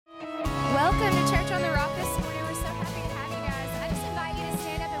Welcome to Church on the Rock this morning. We're so happy to have you guys. I just invite you to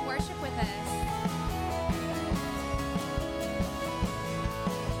stand up and worship with us.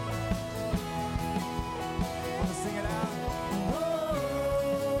 Want to sing it out?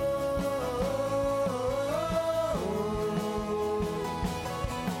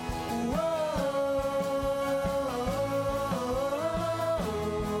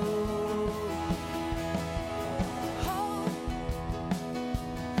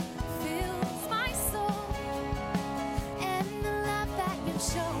 Fills my soul, and the love that you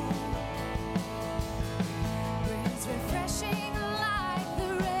show brings refreshing like the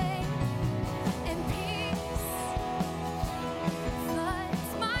rain, and peace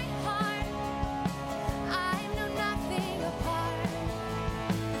floods my heart. I know nothing apart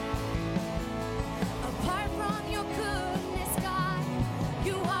from your goodness, God.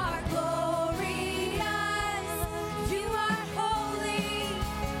 You are glorious. You are holy,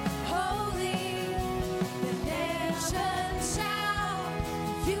 holy. The nations shout.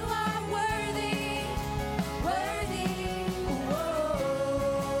 You are worthy, worthy.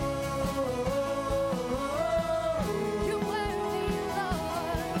 You're worthy,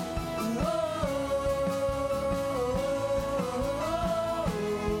 Lord.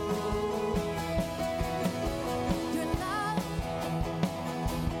 Your love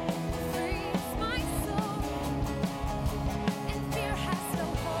frees my soul, and fear has no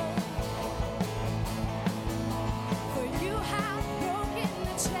hold. For you have broken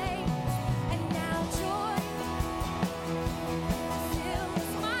the chains, and now joy fills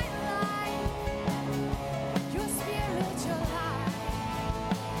my life. Your spiritual life.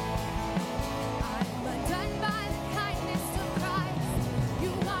 I'm undone by the kindness of Christ.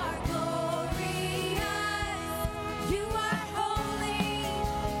 You are glorious. You are holy,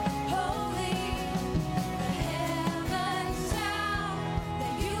 holy. The heavens shout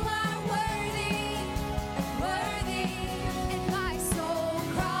that you are worthy, worthy. And my soul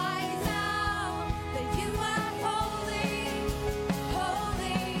cries out that you are holy,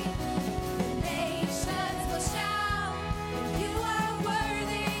 holy. The nations will shout that you are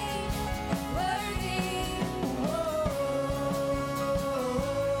worthy, worthy.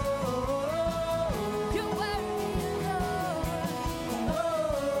 You're worthy, Lord.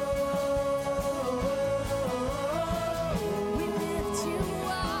 We lift you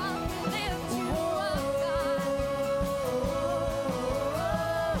up,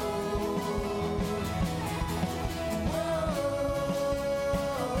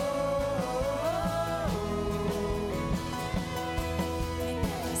 And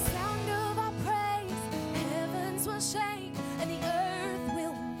at the sound of our praise, heavens will shake and the earth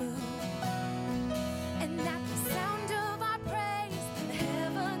will move. And at the sound of our praise, the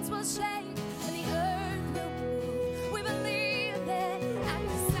heavens will shake and the earth will move. We believe that at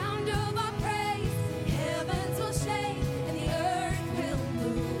the sound of our praise, heavens will shake and the earth will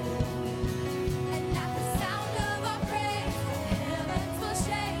move. And at the sound of our praise, the heavens will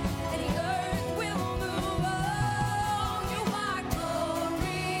shake and the earth will move. Oh, you are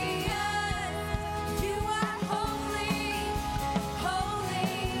glorious. You are holy,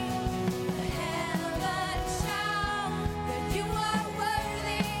 holy. The heavens shout that you are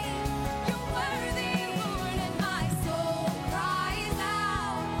worthy, you're worthy, Lord. And my soul cries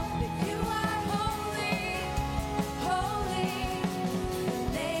out that you are holy, holy. The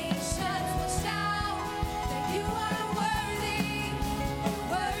nations will shout that you are worthy,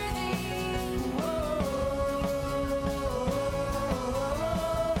 worthy.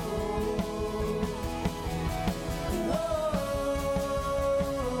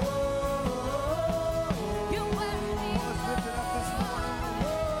 You're worthy, Let's lift it up this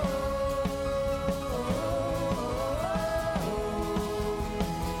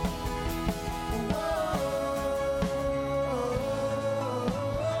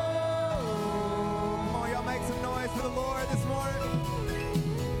Come on, y'all make some noise for the Lord this morning.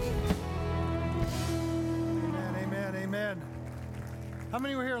 Amen, amen, amen. How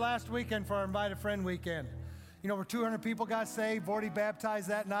many were here last weekend for our Invite a Friend weekend? You know, over 200 people got saved, already baptized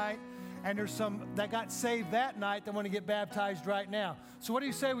that night, and there's some that got saved that night that want to get baptized right now. So what do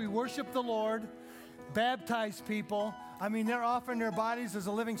you say? We worship the Lord, baptize people. I mean, they're offering their bodies as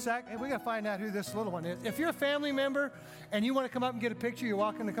a living sacrifice. Hey, we got to find out who this little one is. If you're a family member and you want to come up and get a picture, you're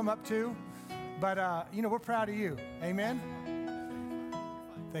welcome to come up too. But, you know, we're proud of you. Amen?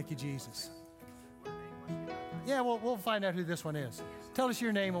 Thank you, Jesus. Yeah, we'll find out who this one is. Tell us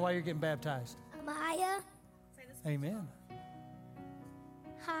your name and why you're getting baptized. Amaya. Amen.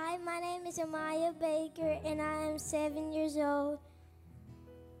 Hi, my name is Amaya Baker, and I am 7 years old.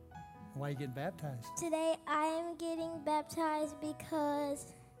 Why are you getting baptized? Today, I am getting baptized because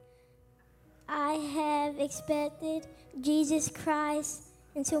I have accepted Jesus Christ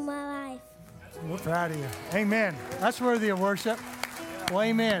into my life. We're proud of you. Amen. That's worthy of worship. Well,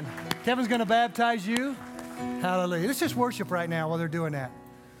 amen. Kevin's going to baptize you. Hallelujah. Let's just worship right now while they're doing that.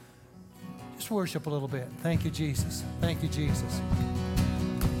 Just worship a little bit. Thank you, Jesus. Thank you, Jesus.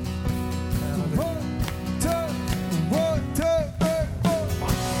 Hallelujah. 1, 2, 1, 2.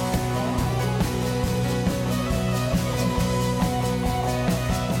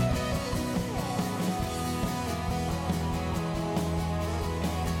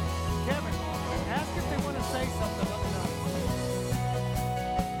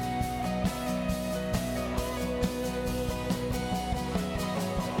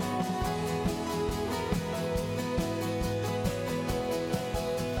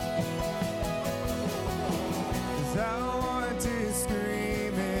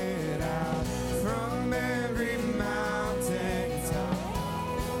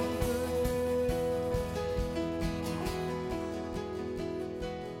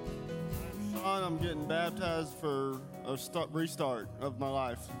 I'm getting baptized for a restart of my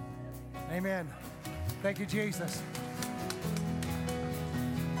life. Amen. Thank you, Jesus.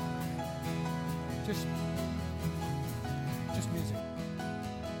 Just music.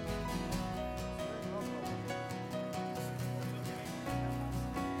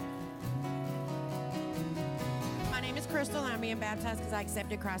 My name is Crystal, and I'm being baptized because I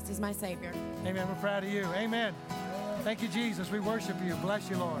accepted Christ as my Savior. Amen. We're proud of you. Amen. Thank you, Jesus. We worship you. Bless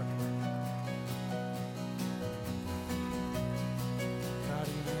you, Lord. Proud of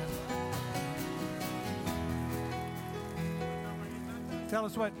you, man. Tell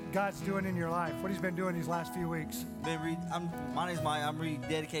us what God's doing in your life, what He's been doing these last few weeks. My name's Mike. I'm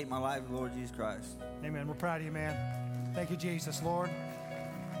rededicating my life to the Lord Jesus Christ. Amen. We're proud of you, man. Thank you, Jesus, Lord.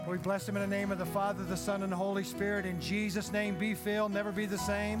 We bless him in the name of the Father, the Son, and the Holy Spirit. In Jesus' name, be filled, never be the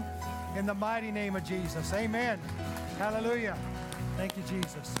same. In the mighty name of Jesus. Amen. Hallelujah. Thank you,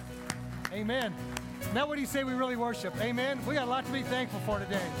 Jesus. Amen. Now what do you say we really worship? Amen. We got a lot to be thankful for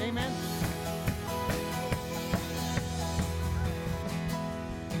today. Amen.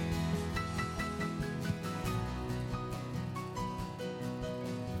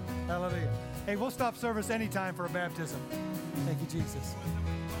 Hallelujah. Hey, we'll stop service anytime for a baptism. Thank you, Jesus.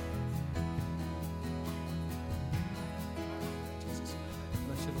 Jesus.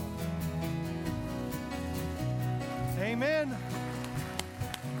 Bless you, Lord. Amen.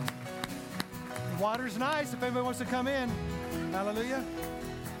 The water's nice if anybody wants to come in. Hallelujah.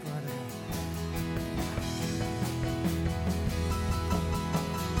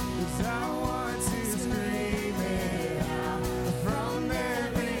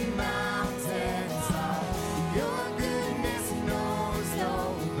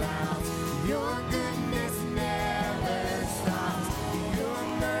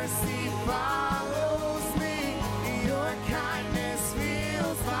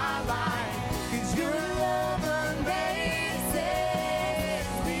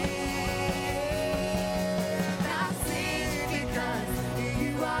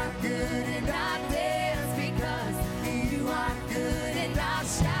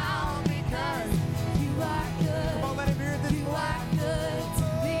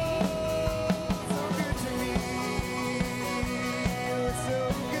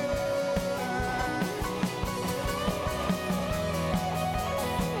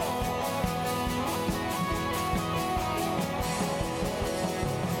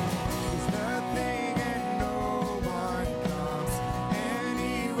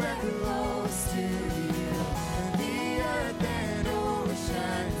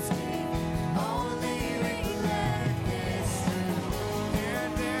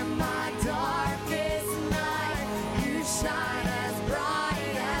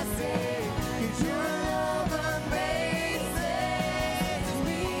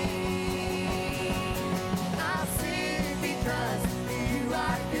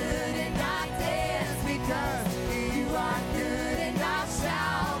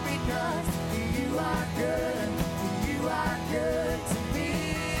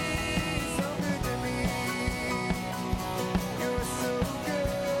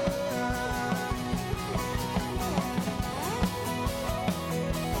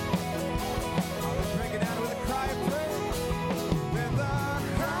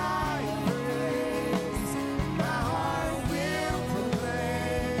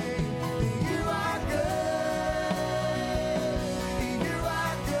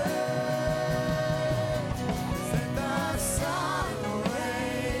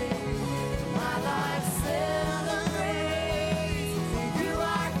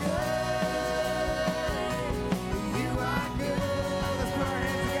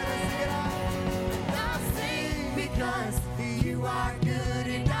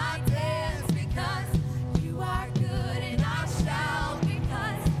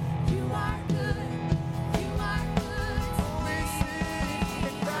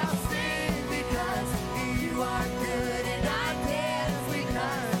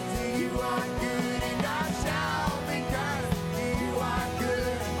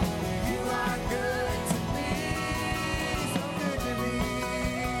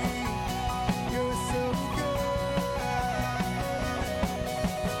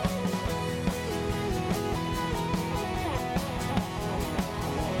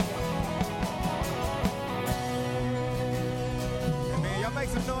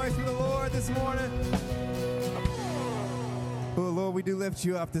 some noise for the Lord this morning. Oh, Lord, we do lift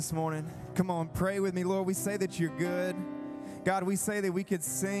you up this morning. Come on, pray with me, Lord. We say that you're good. God, we say that we could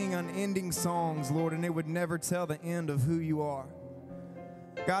sing unending songs, Lord, and it would never tell the end of who you are.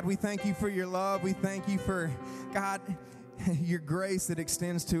 God, we thank you for your love. We thank you for, God, your grace that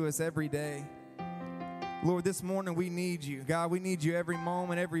extends to us every day. Lord, this morning we need you. God, we need you every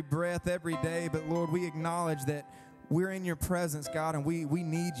moment, every breath, every day. But, Lord, we acknowledge that we're in your presence, God, and we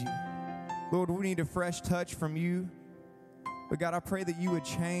need you. Lord, we need a fresh touch from you. But, God, I pray that you would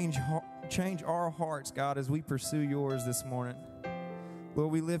change our hearts, God, as we pursue yours this morning.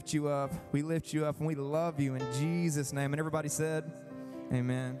 Lord, we lift you up. We lift you up, and we love you in Jesus' name. And everybody said,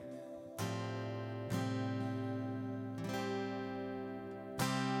 amen.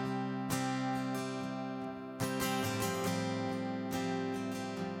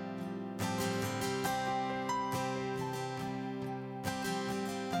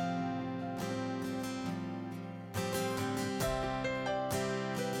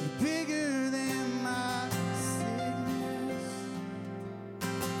 Bigger than my sickness,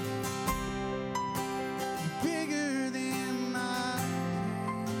 bigger than my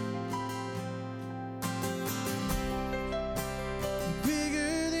pain,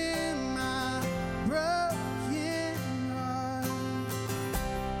 bigger than my broken heart,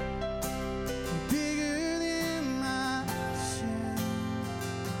 bigger than my shame.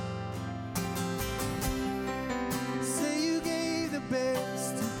 Say you gave the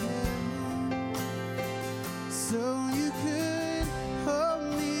best of heaven, so you could hold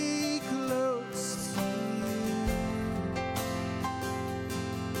me close to you.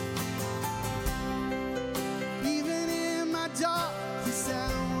 Even in my darkest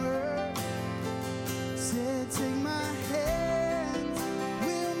hour, said take my hand,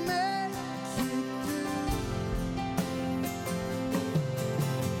 we'll make it through.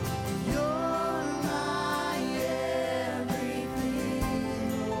 You're my everything,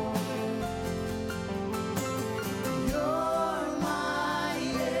 Lord. You're my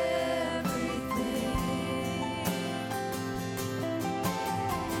everything.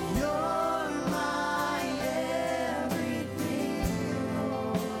 You're my everything,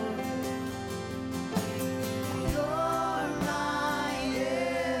 Lord. You're my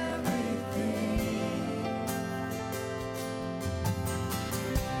everything.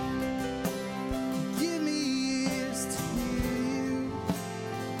 Give me ears to hear you.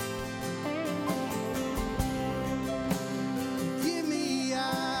 Give me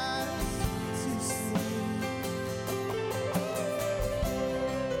eyes to see.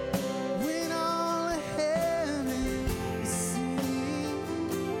 When all of heaven is singing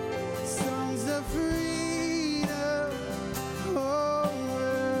songs of freedom over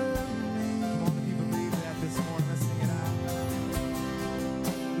me. Come on, if you believe that this morning, let's sing it out.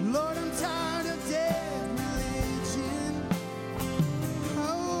 Lord, I'm tired of dead religion.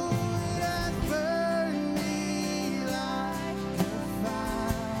 Oh, it has burned me like a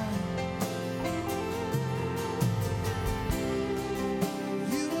fire.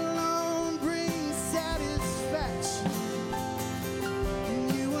 You alone bring satisfaction, and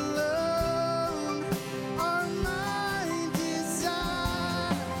you alone are my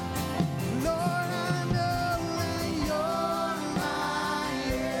desire. Lord, I know that you're my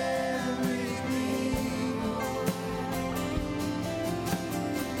everything.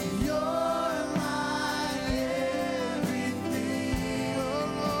 You're my everything, oh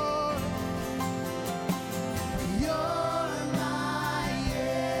Lord. You're my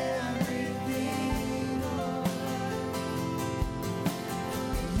everything, Lord.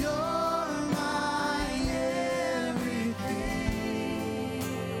 You're my everything. You're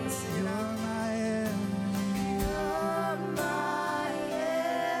my everything. You're my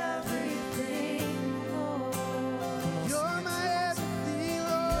everything, Lord. You're my everything,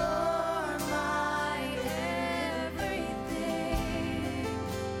 Lord. You're my everything.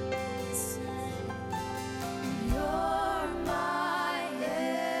 You're my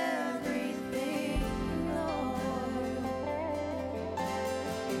everything, Lord.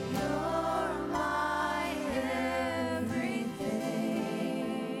 You're my everything.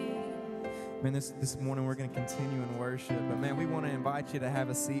 Man, this morning we're going to continue in worship, but man, we want to invite you to have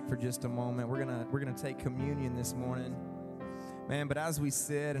a seat for just a moment. We're gonna take communion this morning, man. But as we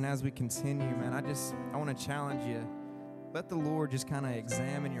sit and as we continue, man, I want to challenge you. Let the Lord just kind of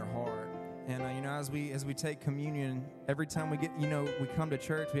examine your heart. And as we take communion, every time we come to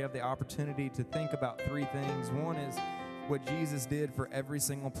church, we have the opportunity to think about three things. One is what Jesus did for every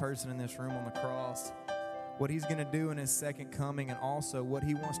single person in this room on the cross. what he's going to do in his second coming, and also what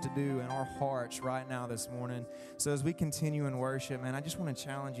he wants to do in our hearts right now this morning. So as we continue in worship, man, I just want to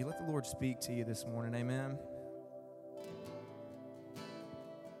challenge you. Let the Lord speak to you this morning. Amen.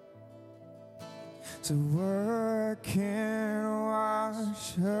 So work can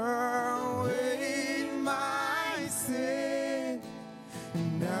wash away my sin,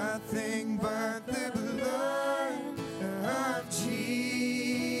 nothing but the blood of Jesus.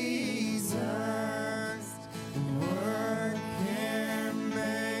 Work can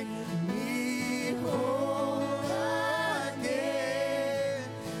make me whole again,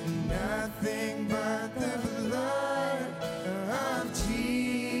 nothing but the blood of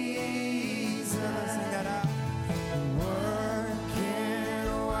Jesus. Sing that out. Work can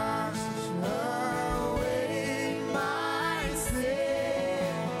wash away my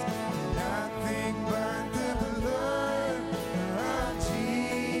sins, nothing but the blood of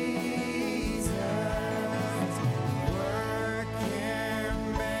Jesus. Work can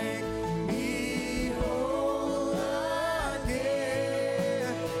make me whole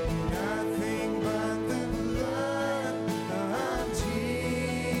again, nothing but the blood of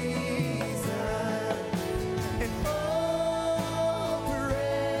Jesus. And oh,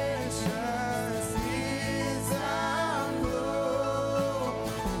 precious is the blood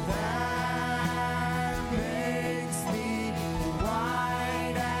that makes me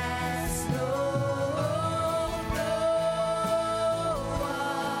white as snow. No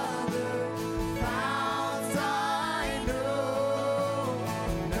other fount I know,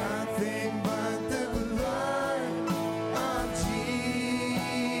 nothing but the blood of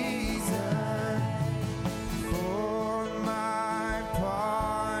Jesus. For my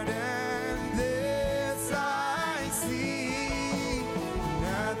part, and this I see,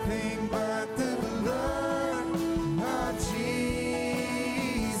 nothing but the blood of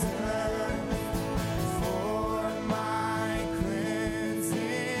Jesus. For my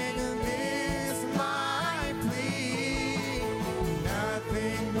cleansing, this my plea,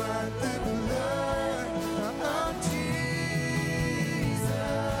 nothing but the blood of Jesus.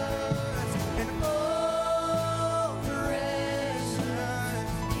 And oh, precious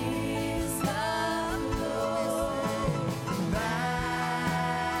is the blood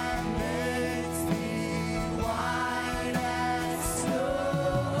that makes me white as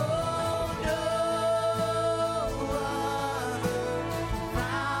snow. No other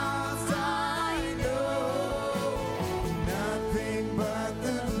fount I know, nothing but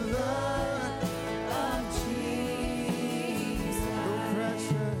the blood of Jesus. Oh,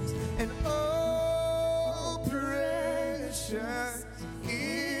 precious and oh, precious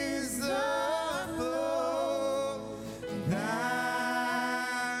is the blood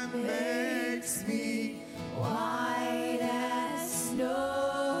that makes me white as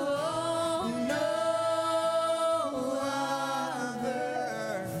snow. No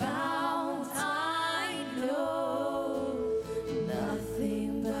other fount I know,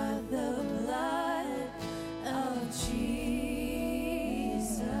 nothing but the blood of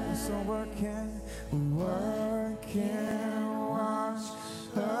Jesus. So work can wash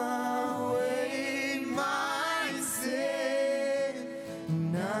away my sin,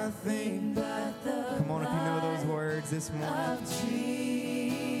 nothing but the Come on, if you know those words this morning.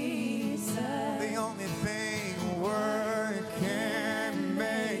 Jesus. The only thing work can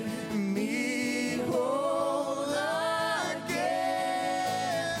make me whole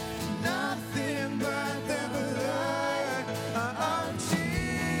again, nothing but the blood of Jesus.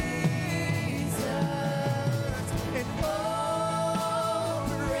 And oh,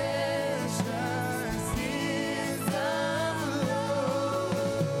 precious is the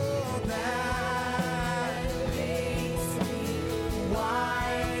blood that makes me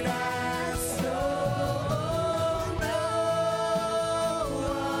white as snow. No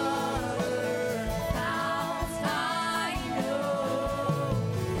other fount I know,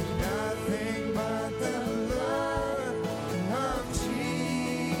 nothing but the blood of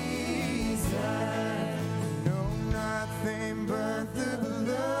Jesus. No, nothing but the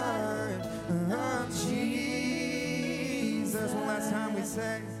blood of Jesus. One last time we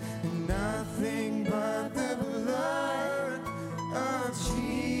say, nothing but the blood of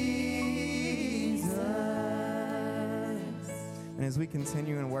Jesus. And as we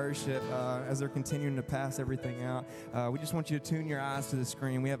continue in worship, as they're continuing to pass everything out, we just want you to tune your eyes to the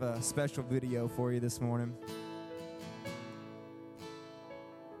screen. We have a special video for you this morning.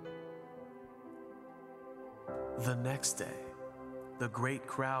 The next day, the great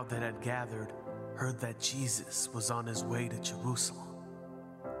crowd that had gathered heard that Jesus was on his way to Jerusalem.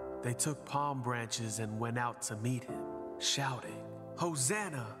 They took palm branches and went out to meet him, shouting,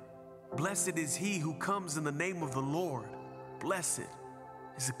 "Hosanna! Blessed is he who comes in the name of the Lord. Blessed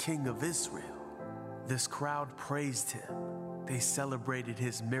is the King of Israel. This crowd praised him. They celebrated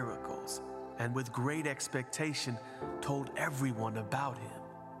his miracles and with great expectation told everyone about him.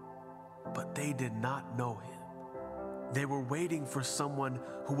 But they did not know him. They were waiting for someone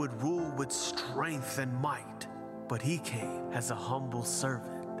who would rule with strength and might, but he came as a humble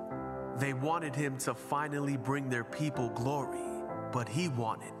servant. They wanted him to finally bring their people glory, but he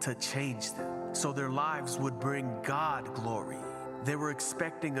wanted to change them so their lives would bring God glory. They were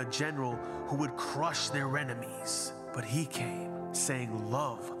expecting a general who would crush their enemies, but he came saying,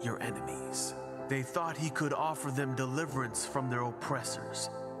 love your enemies. They thought he could offer them deliverance from their oppressors,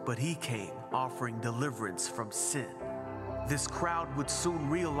 but he came offering deliverance from sin. This crowd would soon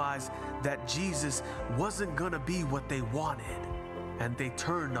realize that Jesus wasn't gonna be what they wanted, and they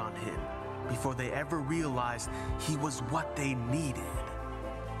turned on him before they ever realized he was what they needed.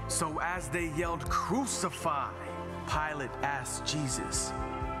 So as they yelled, "Crucify," Pilate asked Jesus,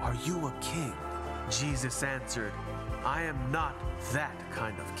 "Are you a king?" Jesus answered, "I am not that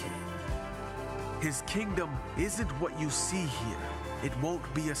kind of king." His kingdom isn't what you see here. It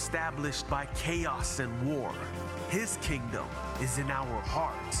won't be established by chaos and war. His kingdom is in our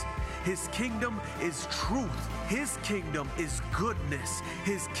hearts. His kingdom is truth. His kingdom is goodness.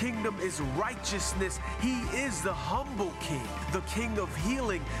 His kingdom is righteousness. He is the humble king, the king of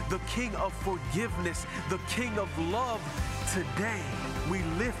healing, the king of forgiveness, the king of love. Today, we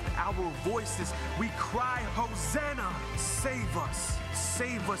lift our voices. We cry, Hosanna, save us.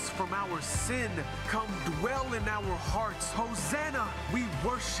 Save us from our sin. Come dwell in our hearts. Hosanna, we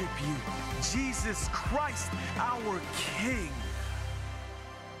worship you. Jesus Christ, our King.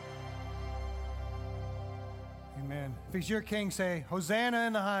 Amen. If he's your king, say, Hosanna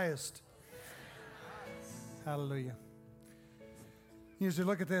in the highest. Hallelujah. You usually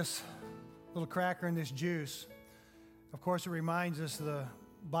look at this little cracker and this juice. Of course, it reminds us of the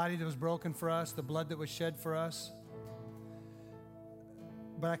body that was broken for us, the blood that was shed for us.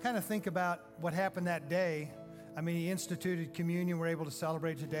 But I kind of think about what happened that day. I mean, he instituted communion. We're able to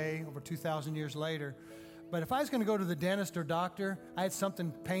celebrate today, over 2,000 years later. But if I was going to go to the dentist or doctor, I had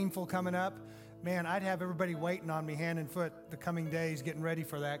something painful coming up, man, I'd have everybody waiting on me hand and foot the coming days, getting ready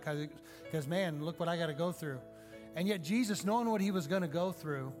for that, because man, look what I got to go through. And yet Jesus, knowing what he was going to go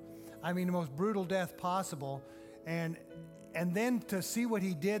through, I mean, the most brutal death possible, and then to see what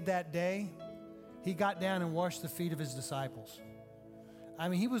he did that day, he got down and washed the feet of his disciples. I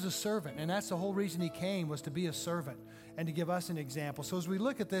mean, he was a servant, and that's the whole reason he came, was to be a servant and to give us an example. So as we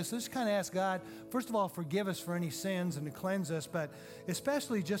look at this, let's kind of ask God, first of all, forgive us for any sins and to cleanse us, but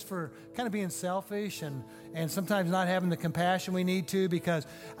especially just for kind of being selfish and sometimes not having the compassion we need to, because,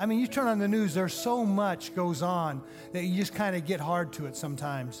 I mean, you turn on the news, there's so much goes on that you just kind of get hard to it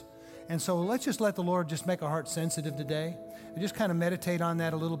sometimes. And so let's just let the Lord just make our hearts sensitive today and just kind of meditate on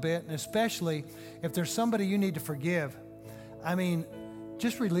that a little bit, and especially if there's somebody you need to forgive, I mean,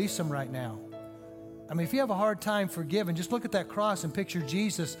 just release them right now. I mean, if you have a hard time forgiving, just look at that cross and picture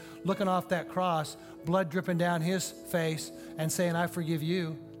Jesus looking off that cross, blood dripping down his face and saying, I forgive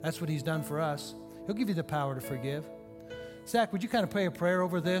you. That's what he's done for us. He'll give you the power to forgive. Zach, would you kind of pray a prayer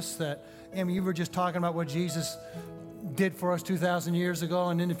over this? That, I mean, you were just talking about what Jesus did for us 2,000 years ago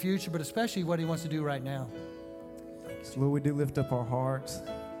and in the future, but especially what he wants to do right now. Lord, we do lift up our hearts.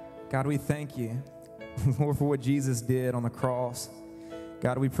 God, we thank you, Lord, for what Jesus did on the cross.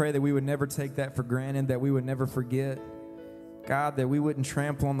 God, we pray that we would never take that for granted, that we would never forget. God, that we wouldn't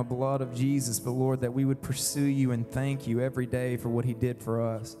trample on the blood of Jesus, but Lord, that we would pursue you and thank you every day for what he did for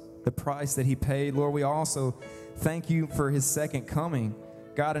us, the price that he paid. Lord, we also thank you for his second coming,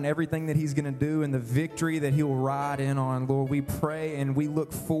 God, and everything that he's going to do and the victory that he will ride in on. Lord, we pray and we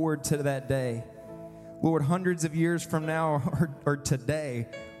look forward to that day. Lord, hundreds of years from now or today,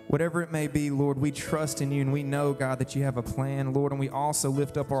 whatever it may be, Lord, we trust in you and we know, God, that you have a plan, Lord, and we also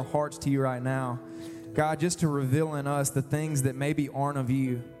lift up our hearts to you right now, God, just to reveal in us the things that maybe aren't of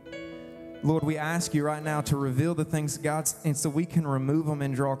you. Lord, we ask you right now to reveal the things, God, and so we can remove them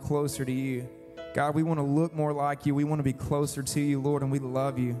and draw closer to you. God, we want to look more like you. We want to be closer to you, Lord, and we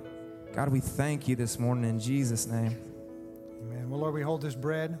love you. God, we thank you this morning in Jesus' name. Amen. Well, Lord, we hold this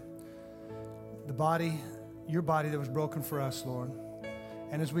bread, the body, your body that was broken for us, Lord.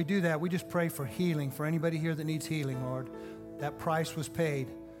 And as we do that, we just pray for healing for anybody here that needs healing, Lord. That price was paid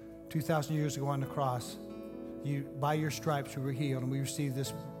 2,000 years ago on the cross. By your stripes we were healed, and we receive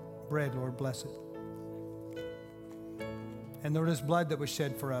this bread, Lord. Bless it. And Lord, this blood that was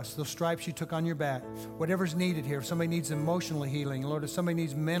shed for us, those stripes you took on your back, whatever's needed here. If somebody needs emotional healing, Lord, if somebody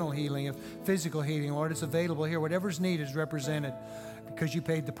needs mental healing, if physical healing, Lord, it's available here. Whatever's needed is represented because you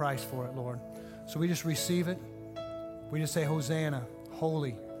paid the price for it, Lord. So we just receive it. We just say, Hosanna,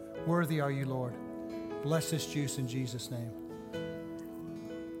 holy, worthy are you, Lord. Bless this juice in Jesus' name.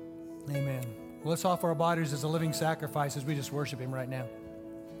 Amen. Well, let's offer our bodies as a living sacrifice as we just worship him right now.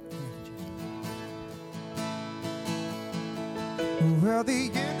 Well,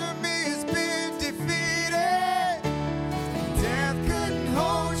 the enemy has been defeated. Death couldn't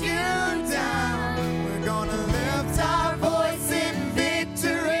hold you down. We're gonna lift our voice in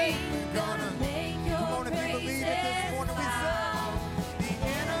victory. We're gonna make your praises loud. The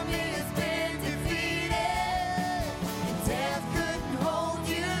enemy has been defeated. Death couldn't hold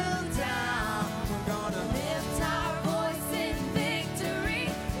you down. We're gonna Lift our voice in victory.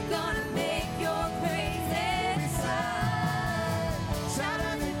 We're gonna make your praises loud. shout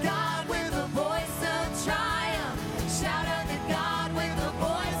unto God with a Voice of triumph. Shout unto God with the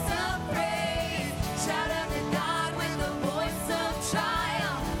voice of praise. Shout unto God with the voice of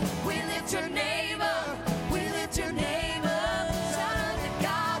triumph. We lift your name up. We lift your name up. Shout unto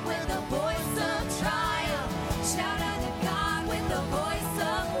God with the voice of triumph. Shout unto God with the voice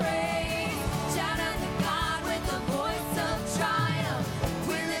of praise. Shout unto God with the voice of triumph.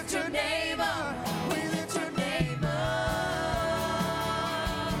 We lift your name up. We lift your name up.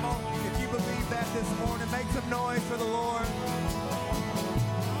 If you believe that this morning, make some noise for the Lord.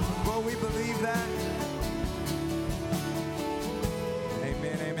 Well, we believe that.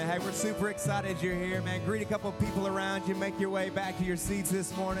 Amen, amen. Hey, we're super excited you're here, man. Greet a couple of people around you. Make your way back to your seats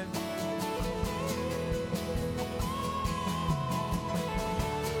this morning.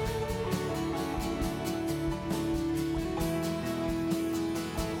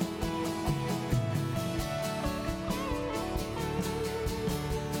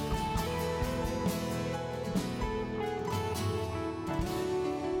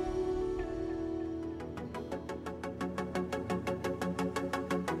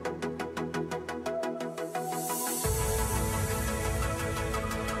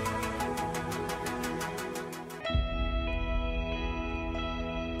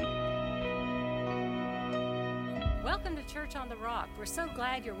 Welcome to Church on the Rock. We're so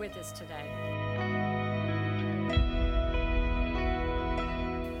glad you're with us today.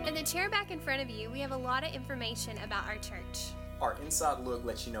 In the chair back in front of you, we have a lot of information about our church. Our inside look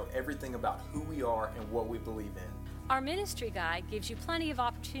lets you know everything about who we are and what we believe in. Our ministry guide gives you plenty of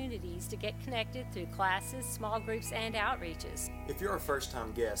opportunities to get connected through classes, small groups, and outreaches. If you're a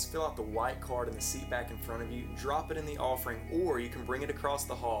first-time guest, fill out the white card in the seat back in front of you, drop it in the offering, or you can bring it across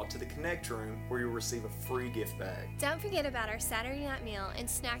the hall to the Connect room where you'll receive a free gift bag. Don't forget about our Saturday night meal and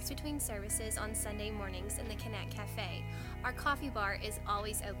snacks between services on Sunday mornings in the Connect Cafe. Our coffee bar is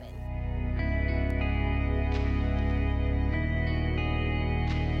always open.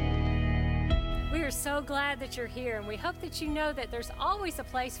 We are so glad that you're here, and we hope that you know that there's always a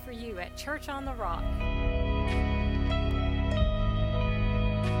place for you at Church on the Rock.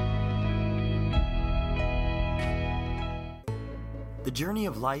 The journey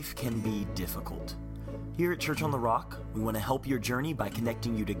of life can be difficult. Here at Church on the Rock, we want to help your journey by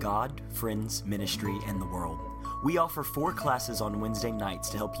connecting you to God, friends, ministry, and the world. We offer 4 classes on Wednesday nights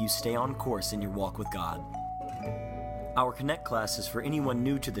to help you stay on course in your walk with God. Our Connect class is for anyone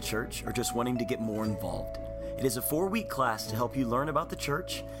new to the church or just wanting to get more involved. It is a 4-week class to help you learn about the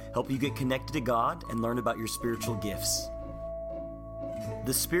church, help you get connected to God, and learn about your spiritual gifts.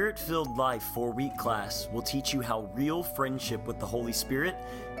 The Spirit-Filled Life 4-week class will teach you how real friendship with the Holy Spirit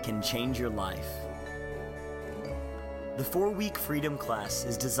can change your life. The 4-week Freedom class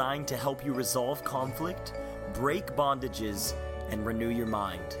is designed to help you resolve conflict, break bondages, and renew your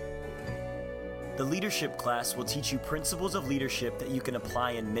mind. The Leadership class will teach you principles of leadership that you can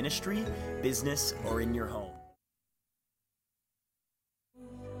apply in ministry, business, or in your home.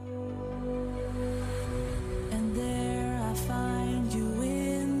 And there I find you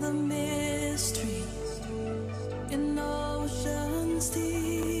in the mysteries, in oceans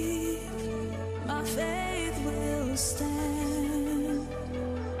deep. My faith will stand,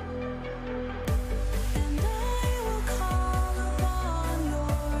 and I will call upon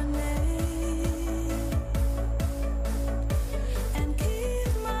your name, and keep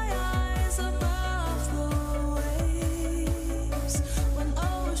my eyes above the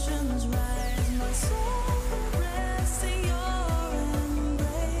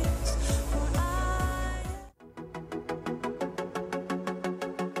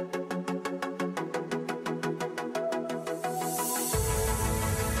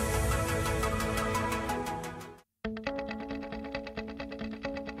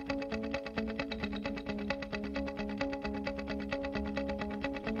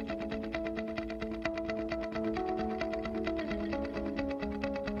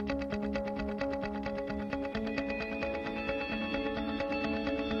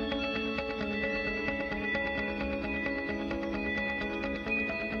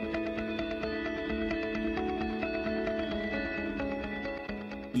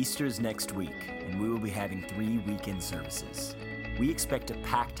Easter's next week, and we will be having 3 weekend services. We expect a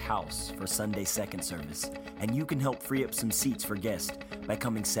packed house for Sunday second service, and you can help free up some seats for guests by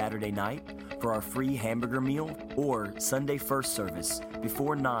coming Saturday night for our free hamburger meal or Sunday first service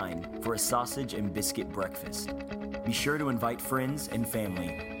before 9 for a sausage and biscuit breakfast. Be sure to invite friends and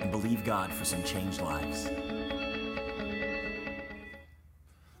family and believe God for some changed lives.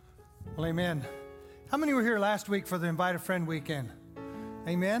 Well, amen. How many were here last week for the Invite a Friend weekend?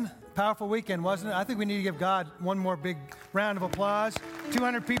 Amen. Powerful weekend, wasn't it? I think we need to give God one more big round of applause.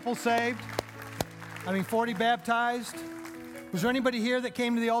 200 people saved. 40 baptized. Was there anybody here that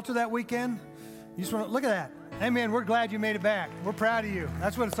came to the altar that weekend? You just want to look at that. Amen. We're glad you made it back. We're proud of you.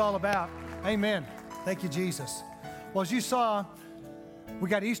 That's what it's all about. Amen. Thank you, Jesus. Well, as you saw, we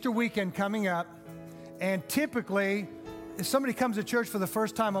got Easter weekend coming up, and typically, if somebody comes to church for the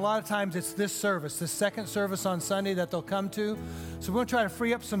first time, a lot of times it's this service, this second service on Sunday that they'll come to. So we're going to try to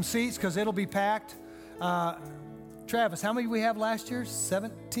free up some seats because it'll be packed. Travis, how many did we have last year?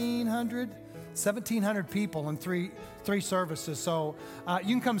 1,700 people in three services. So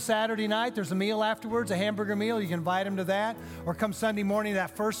you can come Saturday night. There's a meal afterwards, a hamburger meal. You can invite them to that. Or come Sunday morning,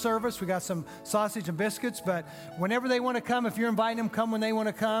 that first service. We got some sausage and biscuits. But whenever they want to come, if you're inviting them, come when they want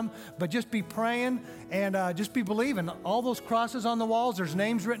to come. But just be praying and just be believing. All those crosses on the walls, there's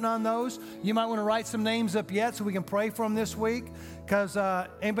names written on those. You might want to write some names up yet so we can pray for them this week. Because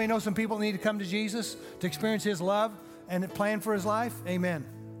anybody know some people that need to come to Jesus to experience His love and plan for His life? Amen.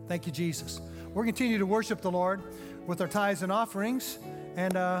 Thank you, Jesus. We're going to continue to worship the Lord with our tithes and offerings.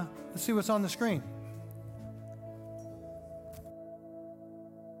 And let's see what's on the screen.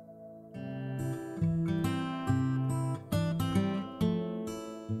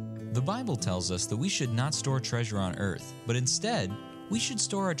 The Bible tells us that we should not store treasure on earth, but instead, we should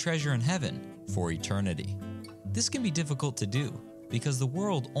store our treasure in heaven for eternity. This can be difficult to do because the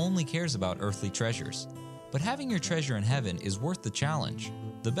world only cares about earthly treasures. But having your treasure in heaven is worth the challenge.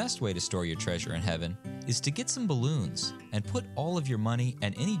 The best way to store your treasure in heaven is to get some balloons and put all of your money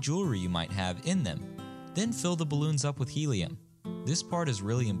and any jewelry you might have in them. Then fill the balloons up with helium. This part is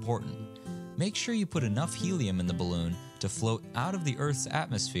really important. Make sure you put enough helium in the balloon to float out of the Earth's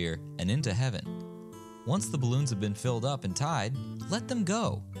atmosphere and into heaven. Once the balloons have been filled up and tied, let them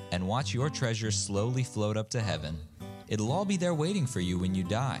go and watch your treasure slowly float up to heaven. It'll all be there waiting for you when you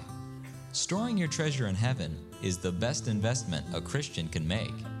die. Storing your treasure in heaven is the best investment a Christian can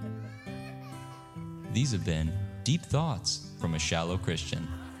make. These have been Deep Thoughts from a Shallow Christian.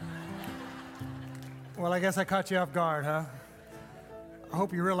 Well, I guess I caught you off guard, huh? I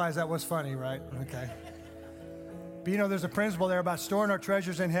hope you realize that was funny, right? Okay. But there's a principle there about storing our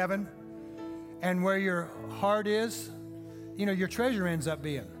treasures in heaven, and where your heart is, your treasure ends up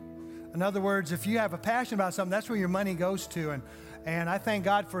being. In other words, if you have a passion about something, that's where your money goes to. And I thank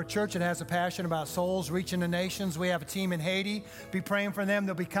God for a church that has a passion about souls, reaching the nations. We have a team in Haiti. Be praying for them.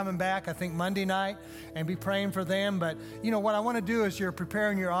 They'll be coming back, I think, Monday night, and be praying for them. But, what I want to do is you're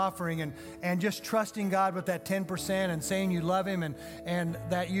preparing your offering and just trusting God with that 10% and saying you love Him and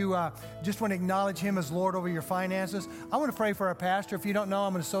that you just want to acknowledge Him as Lord over your finances. I want to pray for our pastor. If you don't know,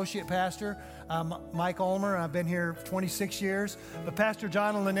 I'm an associate pastor, Mike Ulmer. I've been here 26 years. But Pastor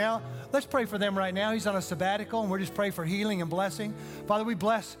John and Linnell, let's pray for them right now. He's on a sabbatical, and we're just praying for healing and blessing. Father, we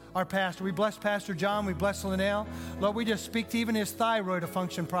bless our pastor. We bless Pastor John. We bless Linnell. Lord, we just speak to even his thyroid to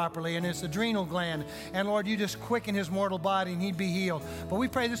function properly and his adrenal gland. And Lord, you just quicken his mortal body and he'd be healed. But we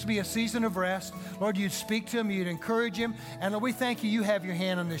pray this would be a season of rest. Lord, you'd speak to him. You'd encourage him. And Lord, we thank you. You have your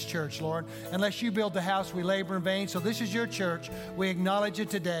hand on this church, Lord. Unless you build the house, we labor in vain. So this is your church. We acknowledge it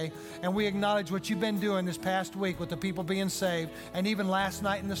today. And we acknowledge what you've been doing this past week with the people being saved and even last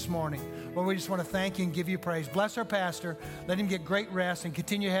night and this morning. Lord, we just want to thank you and give you praise. Bless our pastor. Let him get great rest and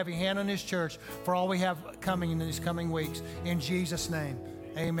continue to have your hand on his church for all we have coming in these coming weeks. In Jesus' name,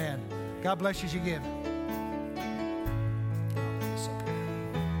 amen. God bless you as you give.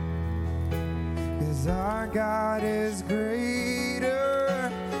 'Cause our God is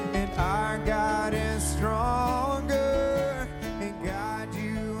greater and our God is stronger, and God,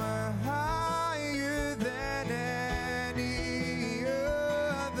 you are higher than any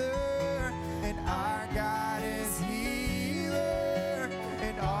other, and our God is healer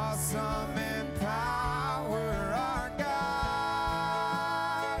and awesome in power. Our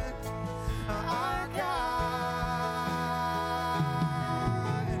God,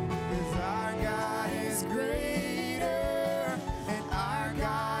 'cause our God is greater and our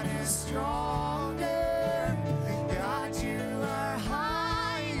God is stronger,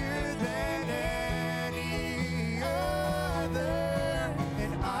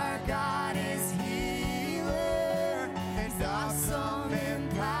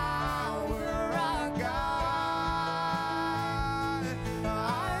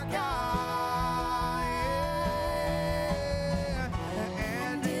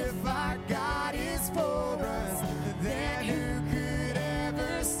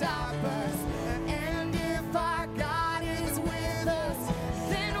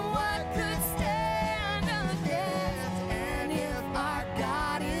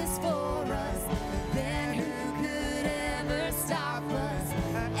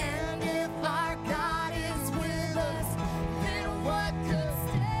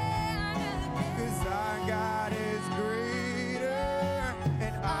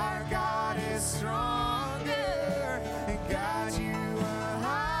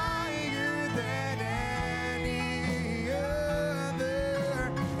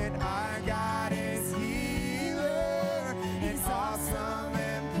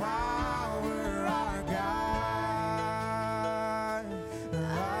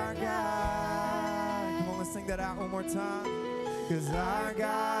 more time. 'Cause our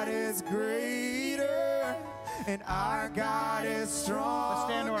God is greater and our God is stronger. Let's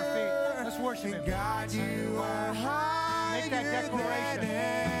stand to our feet. Let's worship Him. God, you are higher Make that declaration. than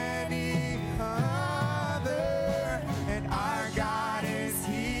any other. And our God is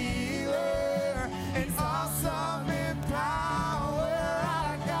healer and awesome in power.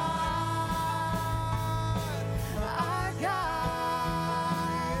 Our God, our God.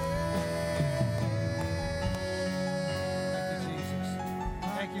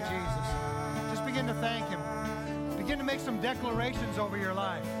 Thank you, Jesus. Just begin to thank Him. Begin to make some declarations over your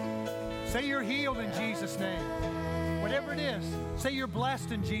life. Say you're healed in Jesus' name. Whatever it is, say you're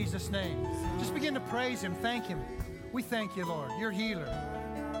blessed in Jesus' name. Just begin to praise Him. Thank Him. We thank you, Lord. You're healer.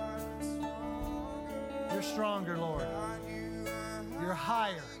 You're stronger, Lord. You're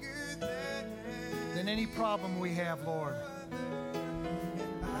higher than any problem we have, Lord.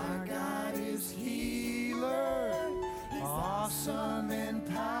 Our God is healer, awesome in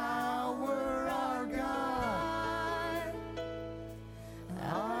power, our God.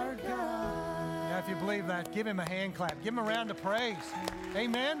 Our God. Now, if you believe that, give Him a hand clap. Give Him a round of praise.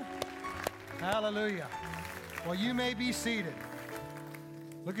 Amen. Hallelujah. Well, you may be seated.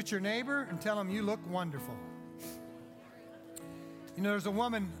 Look at your neighbor and tell him you look wonderful. You know, there's a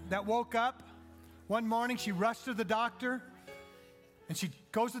woman that woke up one morning. She rushed to the doctor, and she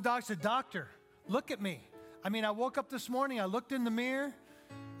goes to the doctor and said, "Doctor, look at me. I mean, I woke up this morning, I looked in the mirror,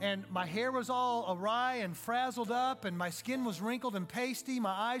 and my hair was all awry and frazzled up, and my skin was wrinkled and pasty.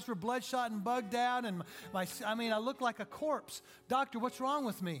 My eyes were bloodshot and bugged out, and I looked like a corpse. Doctor, what's wrong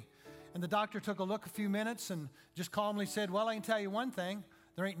with me?" And the doctor took a look a few minutes and just calmly said, "Well, I can tell you one thing.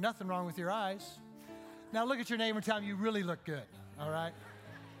 There ain't nothing wrong with your eyes. Now look at your neighbor and tell him you really look good." All right?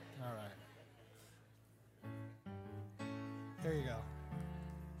 All right. There you go.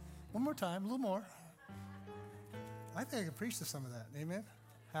 One more time, a little more. I think I can preach to some of that. Amen?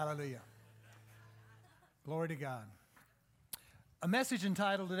 Hallelujah. Glory to God. A message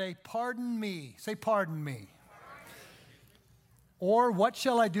entitled today, Pardon Me. Say, pardon me. Or, what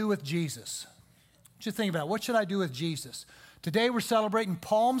shall I do with Jesus? Just think about it. What should I do with Jesus? Today we're celebrating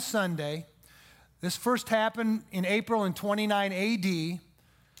Palm Sunday. This first happened in April in 29 AD.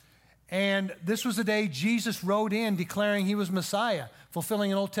 And this was the day Jesus rode in declaring He was Messiah,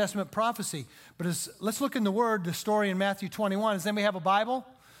 fulfilling an Old Testament prophecy. But let's look in the Word, the story in Matthew 21. Does anybody have a Bible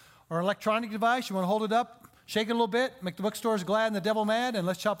or an electronic device? You want to hold it up, shake it a little bit, make the bookstores glad and the devil mad, and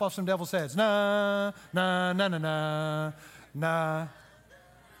let's chop off some devil's heads. Nah, nah, nah, nah, nah, nah.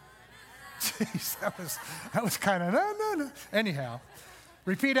 Jeez, that was kind of no. Anyhow,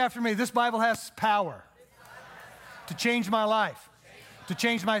 repeat after me. This Bible has power to change my life, to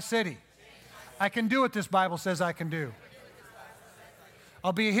change my city. I can do what this Bible says I can do.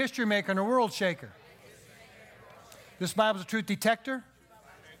 I'll be a history maker and a world shaker. This Bible's a truth detector,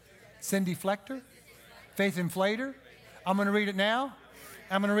 sin deflector, faith inflator. I'm going to read it now.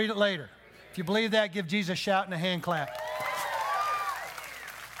 I'm going to read it later. If you believe that, give Jesus a shout and a hand clap.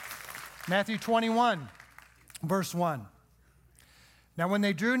 Matthew 21, verse 1. Now when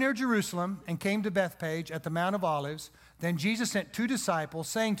they drew near Jerusalem and came to Bethphage at the Mount of Olives, then Jesus sent 2 disciples,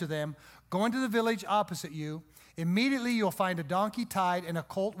 saying to them, "Go into the village opposite you. Immediately you'll find a donkey tied and a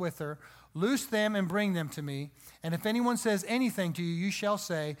colt with her. Loose them and bring them to me. And if anyone says anything to you, you shall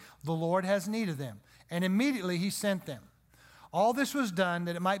say, 'The Lord has need of them.'" And immediately He sent them. All this was done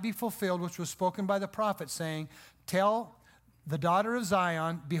that it might be fulfilled, which was spoken by the prophet, saying, "Tell the daughter of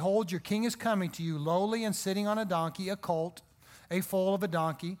Zion, behold, your king is coming to you, lowly and sitting on a donkey, a colt, a foal of a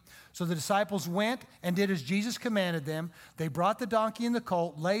donkey." So the disciples went and did as Jesus commanded them. They brought the donkey and the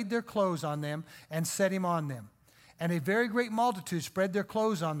colt, laid their clothes on them, and set Him on them. And a very great multitude spread their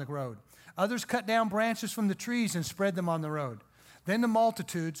clothes on the road. Others cut down branches from the trees and spread them on the road. Then the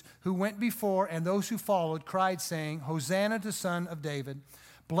multitudes who went before and those who followed cried, saying, "Hosanna to the Son of David.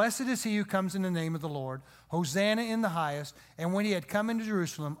 Blessed is He who comes in the name of the Lord. Hosanna in the highest." And when He had come into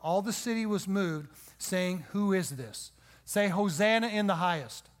Jerusalem, all the city was moved, saying, "Who is this?" Say, "Hosanna in the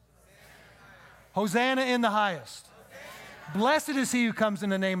highest. Hosanna in the highest. Blessed is He who comes in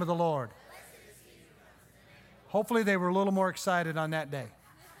the name of the Lord." Hopefully they were a little more excited on that day.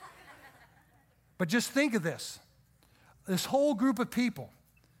 But just think of this. This whole group of people,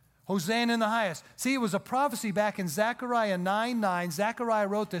 Hosanna in the highest. See, it was a prophecy back in Zechariah 9:9. Zechariah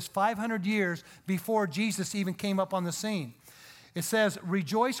wrote this 500 years before Jesus even came up on the scene. It says,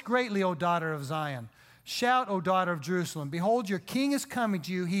 "Rejoice greatly, O daughter of Zion. Shout, O daughter of Jerusalem. Behold, your king is coming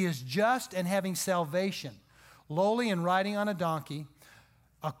to you. He is just and having salvation, lowly and riding on a donkey,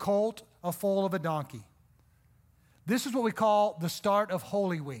 a colt, a foal of a donkey." This is what we call the start of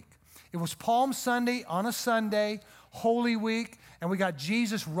Holy Week. It was Palm Sunday on a Sunday, Holy Week, and we got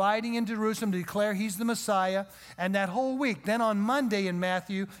Jesus riding into Jerusalem to declare he's the Messiah. And that whole week, then on Monday in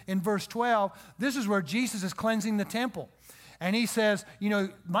Matthew, in verse 12, this is where Jesus is cleansing the temple. And he says, you know,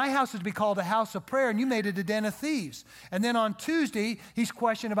 my house is to be called a house of prayer, and you made it a den of thieves. And then on Tuesday, he's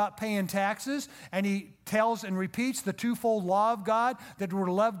questioned about paying taxes, and he tells and repeats the twofold law of God, that we're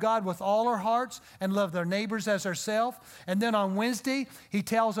to love God with all our hearts and love their neighbors as ourselves. And then on Wednesday, he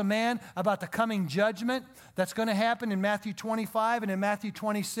tells a man about the coming judgment that's going to happen in Matthew 25, and in Matthew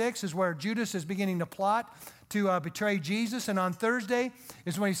 26 is where Judas is beginning to plot to betray Jesus. And on Thursday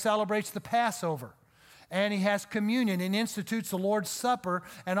is when he celebrates the Passover. And he has communion and institutes the Lord's Supper,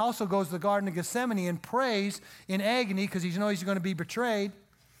 and also goes to the Garden of Gethsemane and prays in agony because he knows he's going to be betrayed.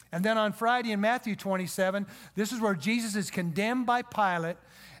 And then on Friday in Matthew 27, this is where Jesus is condemned by Pilate,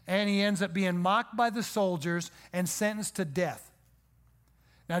 and he ends up being mocked by the soldiers and sentenced to death.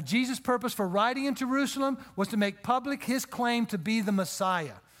 Now, Jesus' purpose for riding in Jerusalem was to make public his claim to be the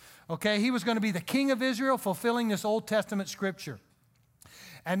Messiah. Okay, he was going to be the King of Israel, fulfilling this Old Testament scripture.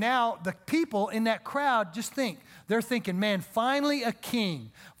 And now the people in that crowd just they're thinking, man, finally a king,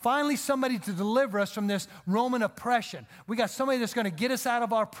 finally somebody to deliver us from this Roman oppression. We got somebody that's going to get us out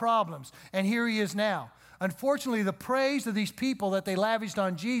of our problems. And here he is now. Unfortunately, the praise of these people that they lavished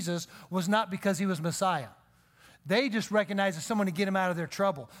on Jesus was not because he was Messiah. They just recognized as someone to get him out of their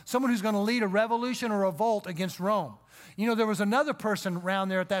trouble, someone who's going to lead a revolution or revolt against Rome. You know, there was another person around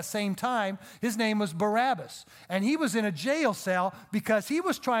there at that same time. His name was Barabbas. And he was in a jail cell because he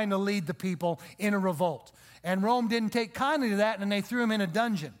was trying to lead the people in a revolt. And Rome didn't take kindly to that, and they threw him in a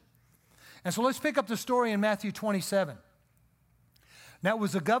dungeon. And so let's pick up the story in Matthew 27. Now, it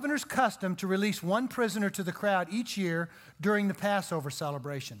was the governor's custom to release one prisoner to the crowd each year during the Passover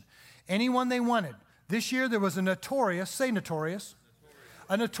celebration. Anyone they wanted. This year there was a notorious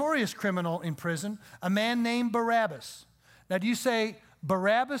criminal in prison, a man named Barabbas. Now, do you say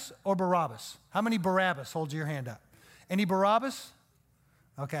Barabbas or Barabbas? How many Barabbas? Hold your hand up. Any Barabbas?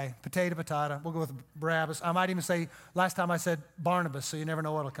 Okay, potato. We'll go with Barabbas. I might even say, last time I said Barnabas, so you never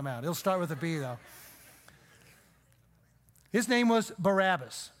know what will come out. It'll start with a B, though. His name was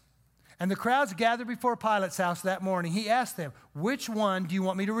Barabbas. And the crowds gathered before Pilate's house that morning. He asked them, which one do you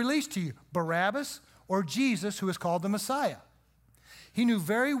want me to release to you, Barabbas or Jesus, who is called the Messiah? He knew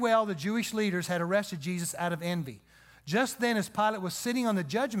very well the Jewish leaders had arrested Jesus out of envy. Just then, as Pilate was sitting on the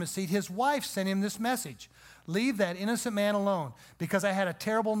judgment seat, his wife sent him this message: leave that innocent man alone, because I had a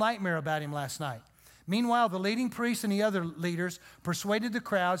terrible nightmare about him last night. Meanwhile, the leading priests and the other leaders persuaded the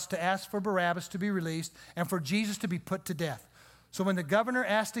crowds to ask for Barabbas to be released and for Jesus to be put to death. So when the governor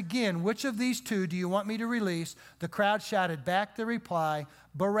asked again, which of these two do you want me to release? The crowd shouted back the reply,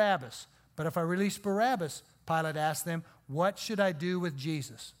 Barabbas. But if I release Barabbas, Pilate asked them, what should I do with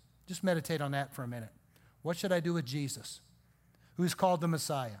Jesus? Just meditate on that for a minute. What should I do with Jesus, who is called the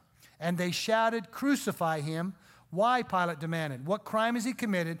Messiah? And they shouted, crucify him. Why? Pilate demanded. What crime has he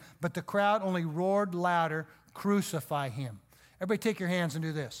committed? But the crowd only roared louder, crucify him. Everybody take your hands and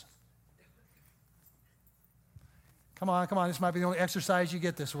do this. Come on. This might be the only exercise you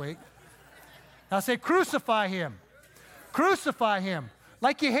get this week. Now say, crucify him. Crucify him.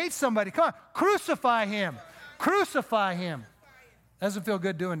 Like you hate somebody. Come on, crucify him. Crucify him. Doesn't feel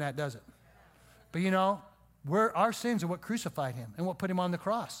good doing that, does it? But you know, our sins are what crucified him and what put him on the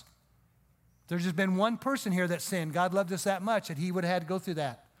cross. There's just been one person here that sinned. God loved us that much that he would have had to go through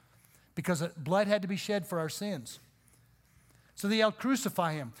that because blood had to be shed for our sins. So they yelled,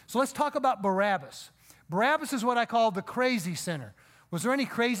 crucify him. So let's talk about Barabbas. Barabbas is what I call the crazy sinner. Was there any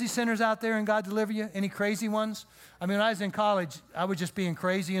crazy sinners out there in God Deliver You? Any crazy ones? I mean, when I was in college, I was just being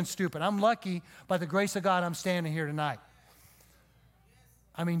crazy and stupid. I'm lucky by the grace of God I'm standing here tonight.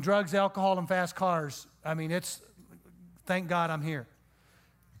 I mean, drugs, alcohol, and fast cars. I mean, thank God I'm here.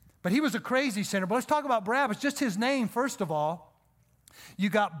 But he was a crazy sinner. But let's talk about Barabbas. Just his name, first of all. You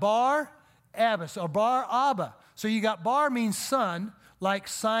got Bar-Abbas or Bar-Abba. So you got Bar means son, like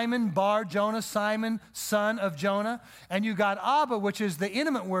Simon, Bar, Jonah, Simon, son of Jonah. And you got Abba, which is the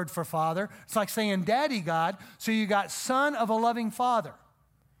intimate word for father. It's like saying daddy God. So you got son of a loving father.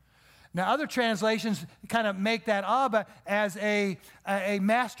 Now, other translations kind of make that Abba as a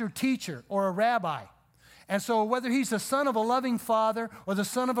master teacher or a rabbi. And so whether he's the son of a loving father or the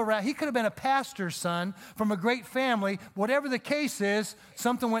son of a rabbi, he could have been a pastor's son from a great family. Whatever the case is,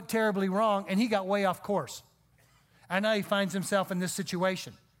 something went terribly wrong, and he got way off course. And now he finds himself in this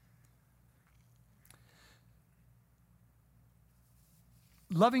situation.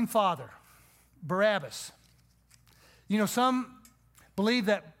 Loving father, Barabbas. You know, some believe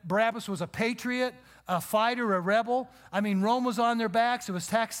that Barabbas was a patriot, a fighter, a rebel. I mean, Rome was on their backs. It was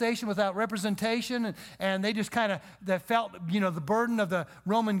taxation without representation, and they just kind of felt, the burden of the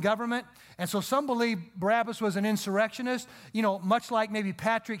Roman government. And so some believe Barabbas was an insurrectionist, much like maybe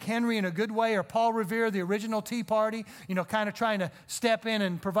Patrick Henry in a good way, or Paul Revere, the original Tea Party, kind of trying to step in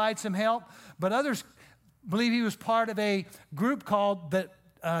and provide some help. But others believe he was part of a group called the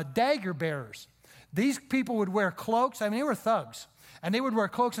Dagger Bearers. These people would wear cloaks. I mean, they were thugs. And they would wear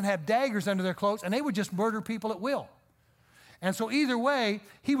cloaks and have daggers under their cloaks, and they would just murder people at will. And so either way,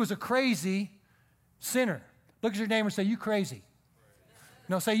 he was a crazy sinner. Look at your neighbor and say, you crazy.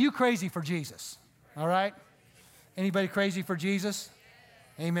 No, say, you crazy for Jesus. All right? Anybody crazy for Jesus?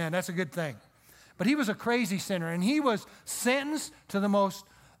 Amen. That's a good thing. But he was a crazy sinner, and he was sentenced to the most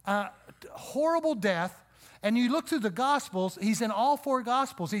horrible death. And you look through the Gospels, he's in all 4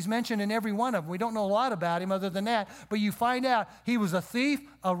 Gospels. He's mentioned in every one of them. We don't know a lot about him other than that. But you find out he was a thief,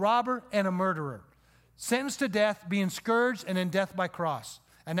 a robber, and a murderer. Sentenced to death, being scourged, and then death by cross.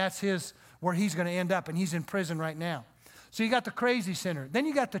 And that's where he's going to end up, and he's in prison right now. So you got the crazy sinner. Then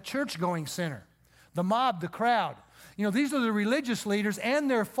you got the church-going sinner, the mob, the crowd. These are the religious leaders and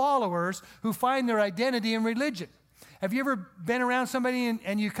their followers who find their identity in religion. Have you ever been around somebody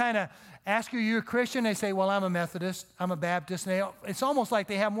and you kind of ask you're a Christian? They say, well, I'm a Methodist, I'm a Baptist. And it's almost like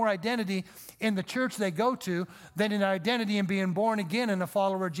they have more identity in the church they go to than in identity in being born again and a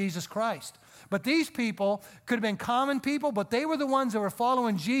follower of Jesus Christ. But these people could have been common people, but they were the ones that were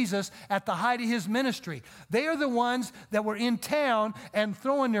following Jesus at the height of his ministry. They are the ones that were in town and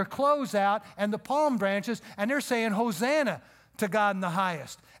throwing their clothes out and the palm branches, and they're saying, Hosanna to God in the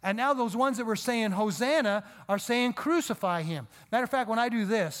highest. And now those ones that were saying Hosanna are saying crucify him. Matter of fact, when I do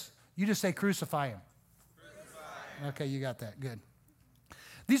this, you just say crucify him. Crucify. Okay, you got that. Good.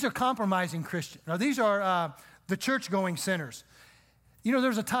 These are compromising Christians. Now, these are the church-going sinners.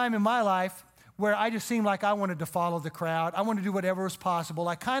 There's a time in my life where I just seemed like I wanted to follow the crowd. I wanted to do whatever was possible.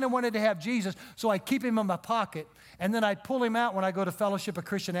 I kind of wanted to have Jesus, so I'd keep him in my pocket, and then I'd pull him out when I go to Fellowship of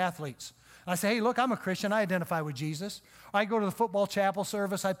Christian Athletes. I say, hey, look, I'm a Christian. I identify with Jesus. I go to the football chapel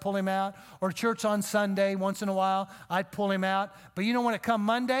service. I'd pull him out. Or church on Sunday, once in a while, I'd pull him out. But when it come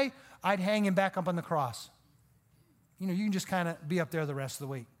Monday, I'd hang him back up on the cross. You can just kind of be up there the rest of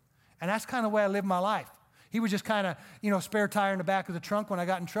the week. And that's kind of the way I lived my life. He was just kind of, spare tire in the back of the trunk when I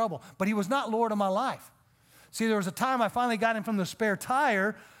got in trouble. But he was not Lord of my life. See, there was a time I finally got him from the spare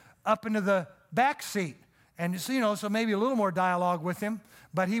tire up into the back seat. And, so maybe a little more dialogue with him.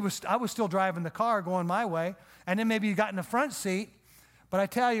 But I was still driving the car going my way. And then maybe he got in the front seat. But I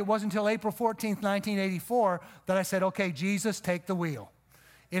tell you, it wasn't until April 14th, 1984 that I said, okay, Jesus, take the wheel.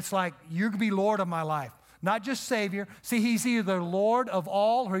 It's like, you're going to be Lord of my life, not just Savior. See, he's either Lord of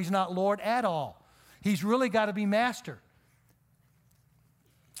all or he's not Lord at all. He's really got to be master.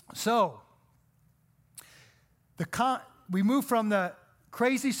 So, we move from the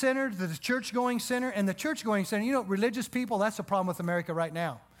crazy sinner to the church-going sinner. And the church-going sinner, religious people, that's the problem with America right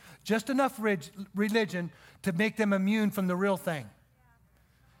now. Just enough religion to make them immune from the real thing.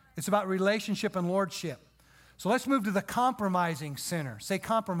 It's about relationship and lordship. So let's move to the compromising sinner. Say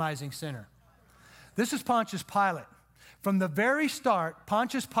compromising sinner. This is Pontius Pilate. From the very start,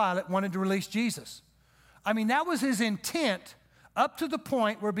 Pontius Pilate wanted to release Jesus. I mean, that was his intent up to the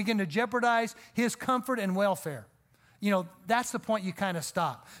point where it began to jeopardize his comfort and welfare. That's the point you kind of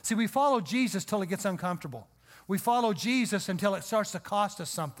stop. See, we follow Jesus till it gets uncomfortable. We follow Jesus until it starts to cost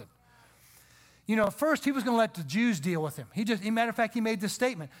us something. At first, he was going to let the Jews deal with him. Matter of fact, he made this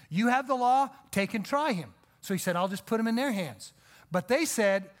statement. You have the law, take and try him. So he said, I'll just put him in their hands. But they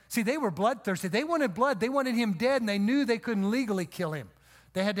said, see, they were bloodthirsty. They wanted blood. They wanted him dead, and they knew they couldn't legally kill him.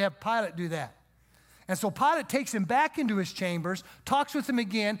 They had to have Pilate do that. And so Pilate takes him back into his chambers, talks with him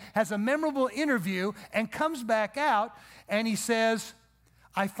again, has a memorable interview, and comes back out, and he says,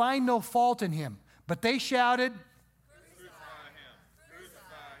 I find no fault in him. But they shouted, crucify him. Crucify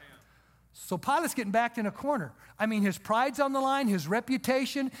him. So Pilate's getting backed in a corner. I mean, his pride's on the line, his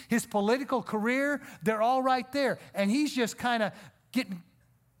reputation, his political career, they're all right there. And he's just kind of getting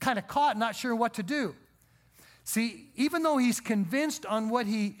caught, not sure what to do. See, even though he's convinced on what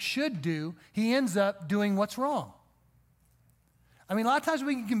he should do, he ends up doing what's wrong. I mean, a lot of times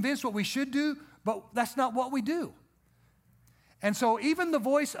we can convince what we should do, but that's not what we do. And so even the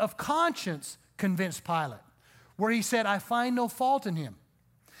voice of conscience convinced Pilate, where he said, I find no fault in him.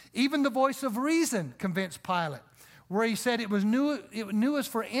 Even the voice of reason convinced Pilate, where he said it knew us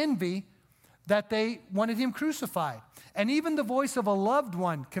for envy that they wanted him crucified. And even the voice of a loved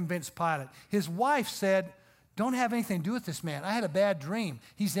one convinced Pilate. His wife said, Don't have anything to do with this man. I had a bad dream.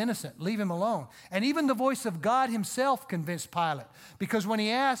 He's innocent. Leave him alone. And even the voice of God himself convinced Pilate, because when he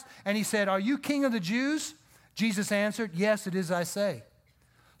asked and he said, are you king of the Jews? Jesus answered, yes, it is I say.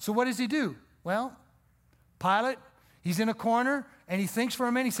 So what does he do? Well, Pilate, he's in a corner and he thinks for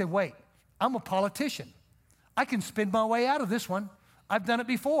a minute. He said, wait, I'm a politician. I can spin my way out of this one. I've done it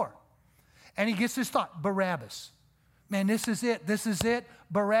before. And he gets this thought, Barabbas. Man, this is it. This is it.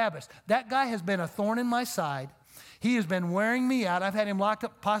 Barabbas. That guy has been a thorn in my side. He has been wearing me out. I've had him locked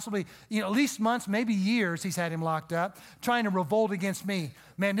up possibly, at least months, maybe years he's had him locked up, trying to revolt against me.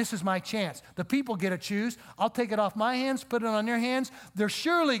 Man, this is my chance. The people get to choose. I'll take it off my hands, put it on their hands. They're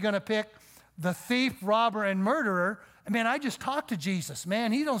surely going to pick the thief, robber, and murderer. Man, I just talked to Jesus.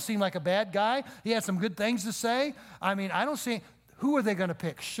 Man, he don't seem like a bad guy. He had some good things to say. I don't see, who are they going to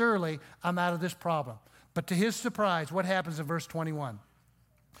pick? Surely I'm out of this problem. But to his surprise, what happens in verse 21?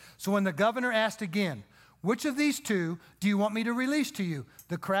 So when the governor asked again, which of these two do you want me to release to you?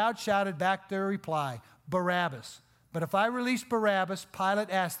 The crowd shouted back their reply, Barabbas. But if I release Barabbas, Pilate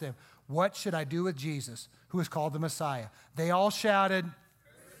asked them, what should I do with Jesus, who is called the Messiah? They all shouted,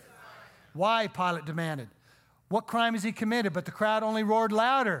 why? Pilate demanded. What crime has he committed? But the crowd only roared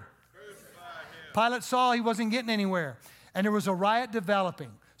louder. Pilate saw he wasn't getting anywhere, and there was a riot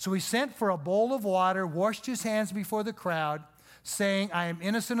developing. So he sent for a bowl of water, washed his hands before the crowd, saying, I am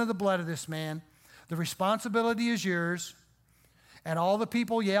innocent of the blood of this man. The responsibility is yours. And all the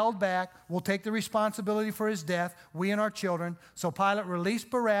people yelled back, we'll take the responsibility for his death, we and our children. So Pilate released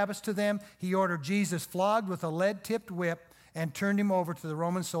Barabbas to them. He ordered Jesus flogged with a lead-tipped whip and turned him over to the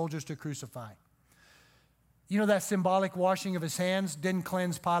Roman soldiers to crucify. You know that symbolic washing of his hands didn't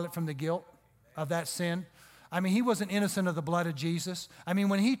cleanse Pilate from the guilt of that sin? He wasn't innocent of the blood of Jesus.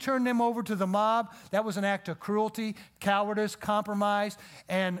 When he turned them over to the mob, that was an act of cruelty, cowardice, compromise,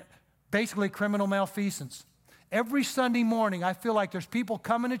 and basically criminal malfeasance. Every Sunday morning, I feel like there's people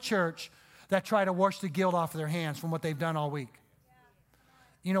coming to church that try to wash the guilt off of their hands from what they've done all week.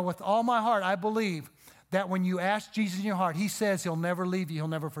 With all my heart, I believe that when you ask Jesus in your heart, he says he'll never leave you, he'll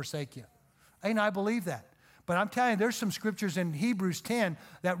never forsake you. I believe that. But I'm telling you, there's some scriptures in Hebrews 10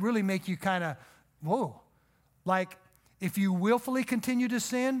 that really make you kind of, whoa. Like, if you willfully continue to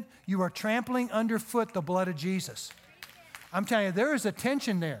sin, you are trampling underfoot the blood of Jesus. I'm telling you, there is a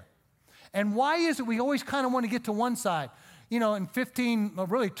tension there. And why is it we always kind of want to get to one side? In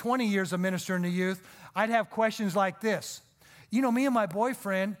 20 years of ministering to youth, I'd have questions like this. Me and my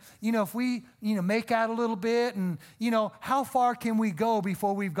boyfriend, if we, make out a little bit and, how far can we go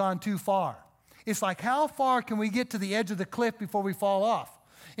before we've gone too far? It's like, how far can we get to the edge of the cliff before we fall off?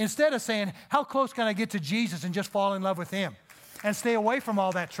 Instead of saying, how close can I get to Jesus and just fall in love with him and stay away from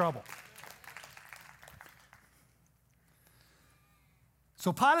all that trouble?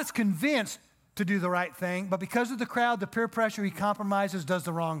 So Pilate's convinced to do the right thing, but because of the crowd, the peer pressure, he compromises, does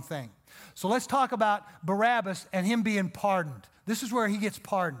the wrong thing. So let's talk about Barabbas and him being pardoned. This is where he gets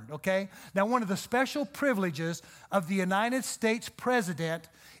pardoned, okay? Now, one of the special privileges of the United States president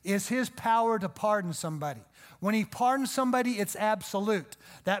is his power to pardon somebody. When he pardons somebody, it's absolute.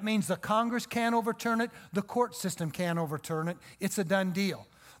 That means the Congress can't overturn it, the court system can't overturn it. It's a done deal.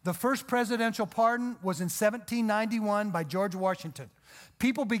 The first presidential pardon was in 1791 by George Washington.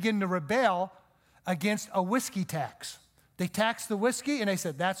 People began to rebel against a whiskey tax. They taxed the whiskey, and they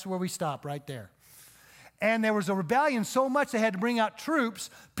said, that's where we stop, right there. And there was a rebellion so much they had to bring out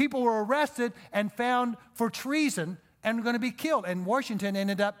troops. People were arrested and found for treason and were going to be killed. And Washington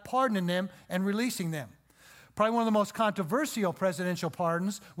ended up pardoning them and releasing them. Probably one of the most controversial presidential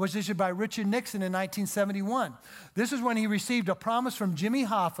pardons was issued by Richard Nixon in 1971. This is when he received a promise from Jimmy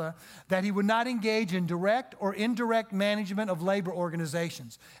Hoffa that he would not engage in direct or indirect management of labor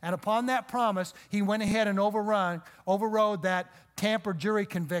organizations. And upon that promise, he went ahead and overrode that tampered jury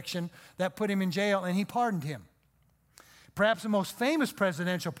conviction that put him in jail, and he pardoned him. Perhaps the most famous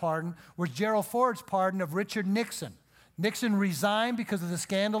presidential pardon was Gerald Ford's pardon of Richard Nixon. Nixon resigned because of the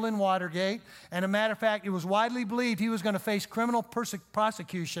scandal in Watergate, and a matter of fact, it was widely believed he was going to face criminal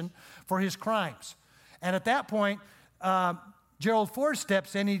prosecution for his crimes. And at that point, Gerald Ford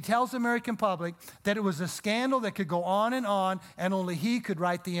steps in and he tells the American public that it was a scandal that could go on, and only he could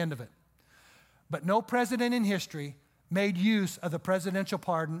write the end of it. But no president in history made use of the presidential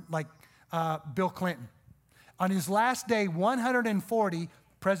pardon like Bill Clinton. On his last day, 140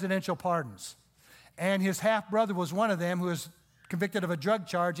 presidential pardons. And his half-brother was one of them, who was convicted of a drug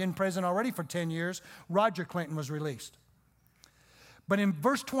charge in prison already for 10 years. Roger Clinton was released. But in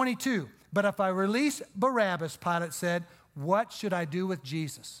verse 22, but if I release Barabbas, Pilate said, what should I do with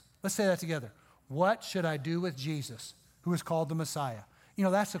Jesus? Let's say that together. What should I do with Jesus, who is called the Messiah?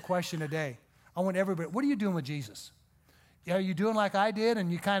 That's the question today. I want everybody, what are you doing with Jesus? Are you doing like I did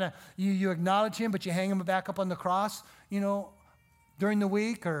and you kind of, you acknowledge him, but you hang him back up on the cross, during the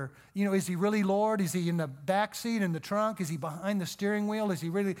week? Or, is he really Lord? Is he in the back seat, in the trunk? Is he behind the steering wheel? Is he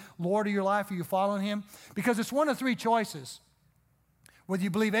really Lord of your life? Are you following him? Because it's one of three choices. Whether you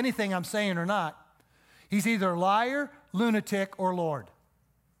believe anything I'm saying or not, he's either liar, lunatic, or Lord.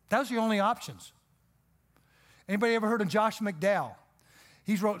 Those are your only options. Anybody ever heard of Josh McDowell?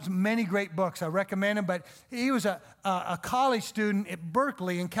 He's wrote many great books. I recommend him, but he was a college student at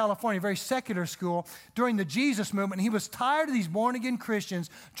Berkeley in California, a very secular school, during the Jesus movement. And he was tired of these born-again Christians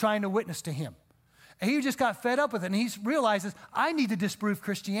trying to witness to him. And he just got fed up with it, and he realizes, I need to disprove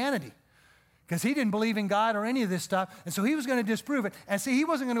Christianity. Because he didn't believe in God or any of this stuff, and so he was going to disprove it. And see, he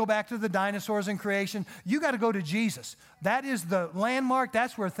wasn't going to go back to the dinosaurs and creation. You got to go to Jesus. That is the landmark.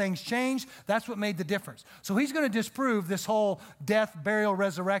 That's where things changed. That's what made the difference. So he's going to disprove this whole death, burial,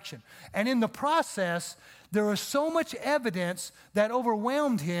 resurrection. And in the process, there was so much evidence that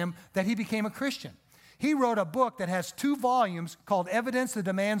overwhelmed him that he became a Christian. He wrote a book that has 2 volumes called Evidence That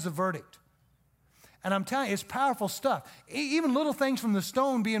Demands a Verdict. And I'm telling you, it's powerful stuff. Even little things from the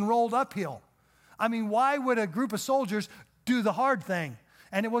stone being rolled uphill. I mean, why would a group of soldiers do the hard thing?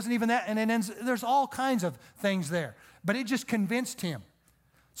 And it wasn't even that. And it ends, there's all kinds of things there. But it just convinced him.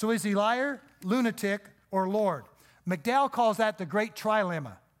 So is he liar, lunatic, or Lord? McDowell calls that the great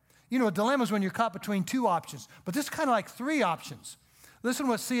trilemma. A dilemma is when you're caught between 2 options. But this is kind of like 3 options. Listen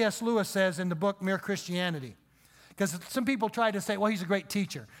to what C.S. Lewis says in the book Mere Christianity. Because some people tried to say, well, he's a great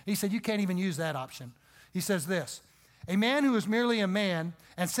teacher. He said, you can't even use that option. He says this: a man who is merely a man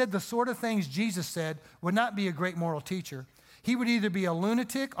and said the sort of things Jesus said would not be a great moral teacher. He would either be a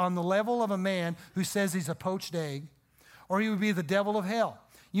lunatic on the level of a man who says he's a poached egg, or he would be the devil of hell.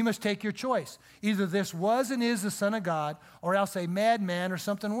 You must take your choice. Either this was and is the Son of God, or else a madman or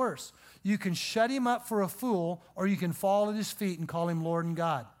something worse. You can shut him up for a fool, or you can fall at his feet and call him Lord and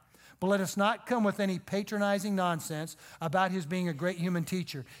God. But let us not come with any patronizing nonsense about his being a great human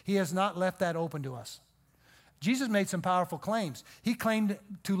teacher. He has not left that open to us. Jesus made some powerful claims. He claimed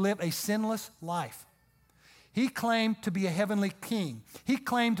to live a sinless life. He claimed to be a heavenly king. He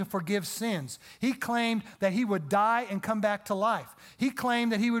claimed to forgive sins. He claimed that he would die and come back to life. He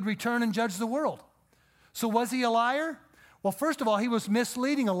claimed that he would return and judge the world. So was he a liar? Well, first of all, he was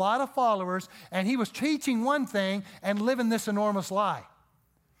misleading a lot of followers, and he was teaching one thing and living this enormous lie.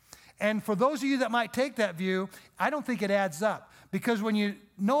 And for those of you that might take that view, I don't think it adds up. Because when you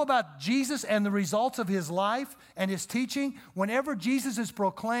know about Jesus and the results of his life and his teaching, whenever Jesus is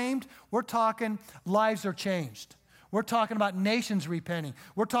proclaimed, we're talking lives are changed. We're talking about nations repenting.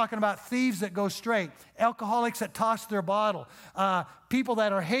 We're talking about thieves that go straight, alcoholics that toss their bottle, people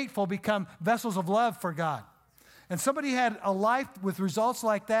that are hateful become vessels of love for God. And somebody had a life with results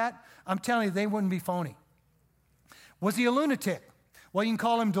like that, I'm telling you, they wouldn't be phony. Was he a lunatic? Well, you can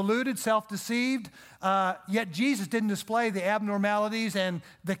call him deluded, self-deceived, yet Jesus didn't display the abnormalities and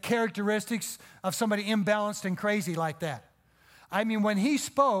the characteristics of somebody imbalanced and crazy like that. I mean, when he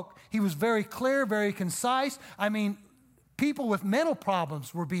spoke, he was very clear, very concise. I mean, people with mental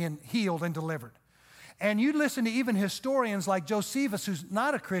problems were being healed and delivered. And you listen to even historians like Josephus, who's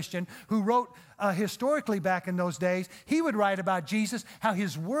not a Christian, who wrote historically back in those days, he would write about Jesus, how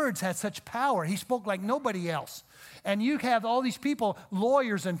his words had such power. He spoke like nobody else. And you have all these people,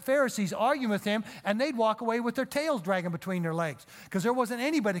 lawyers and Pharisees, arguing with him, and they'd walk away with their tails dragging between their legs because there wasn't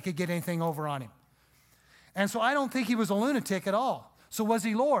anybody could get anything over on him. And so I don't think he was a lunatic at all. So was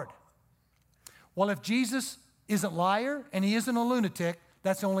he Lord? Well, if Jesus isn't liar and he isn't a lunatic,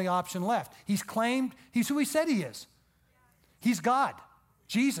 that's the only option left. He's claimed he's who he said he is. He's God,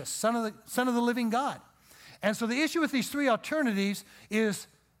 Jesus, Son of the living God. And so the issue with these 3 alternatives is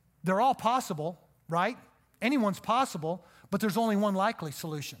they're all possible, right? Anyone's possible, but there's only one likely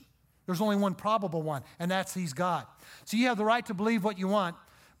solution. There's only one probable one, and that's he's God. So you have the right to believe what you want,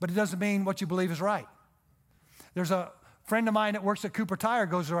 but it doesn't mean what you believe is right. There's a friend of mine that works at Cooper Tire,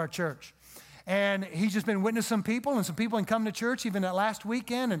 goes to our church. And he's just been witnessing some people, and some people can come to church even that last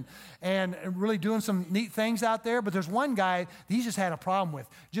weekend and really doing some neat things out there. But there's one guy he just had a problem with,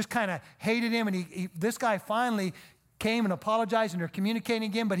 just kind of hated him. And this guy finally came and apologized, and they're communicating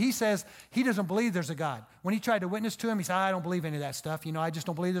again. But he says he doesn't believe there's a God. When he tried to witness to him, he said, I don't believe any of that stuff. I just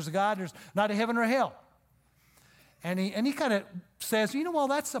don't believe there's a God. There's not a heaven or a hell. And he kind of says, well,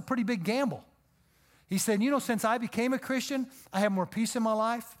 that's a pretty big gamble. He said, since I became a Christian, I have more peace in my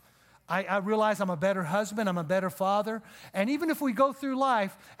life. I realize I'm a better husband, I'm a better father. And even if we go through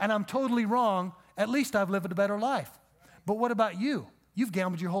life and I'm totally wrong, at least I've lived a better life. But what about you? You've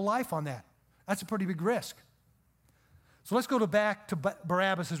gambled your whole life on that. That's a pretty big risk. So let's go back to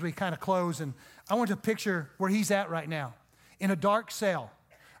Barabbas as we kind of close. And I want to picture where he's at right now. In a dark cell,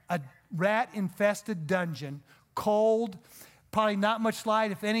 a rat-infested dungeon, cold, probably not much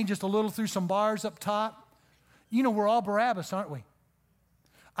light, if any, just a little through some bars up top. You know, we're all Barabbas, aren't we?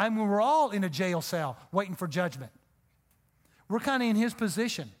 I mean, we're all in a jail cell waiting for judgment. We're kind of in his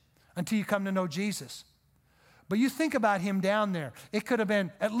position until you come to know Jesus. But you think about him down there. It could have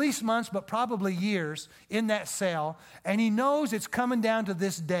been at least months, but probably years in that cell. And he knows it's coming down to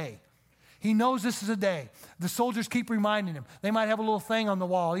this day. He knows this is a day. The soldiers keep reminding him. They might have a little thing on the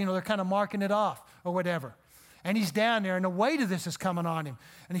wall. You know, they're kind of marking it off or whatever. And he's down there, and the weight of this is coming on him.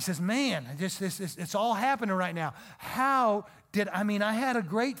 And he says, man, it's all happening right now. I had a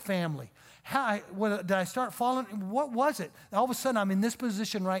great family. Did I start falling? What was it? All of a sudden, I'm in this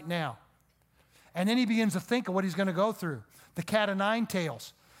position right now. And then he begins to think of what he's going to go through. The cat of nine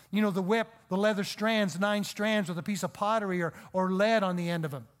tails. You know, the whip, the leather strands, 9 strands with a piece of pottery or lead on the end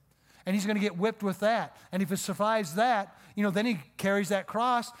of them. And he's going to get whipped with that. And if he survives that, you know, then he carries that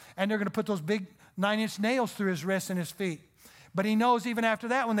cross, and they're going to put those big 9-inch nails through his wrists and his feet. But he knows even after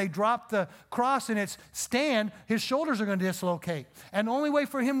that, when they drop the cross in its stand, his shoulders are going to dislocate. And the only way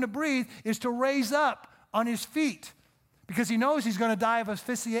for him to breathe is to raise up on his feet, because he knows he's going to die of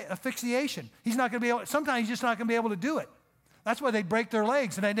asphyxiation. He's not going to be able, sometimes he's just not going to be able to do it. That's why they'd break their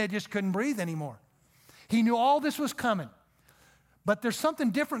legs, and they just couldn't breathe anymore. He knew all this was coming. But there's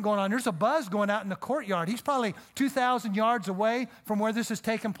something different going on. There's a buzz going out in the courtyard. He's probably 2,000 yards away from where this is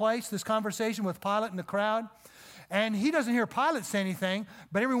taking place, this conversation with Pilate and the crowd. And he doesn't hear Pilate say anything,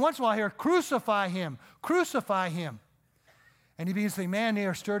 but every once in a while I hear, crucify him, crucify him. And he begins to think, man, they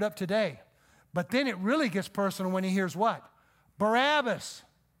are stirred up today. But then it really gets personal when he hears what? Barabbas.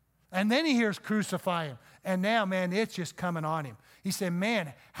 And then he hears crucify him. And now, man, it's just coming on him. He said,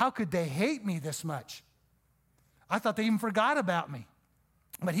 man, how could they hate me this much? I thought they even forgot about me.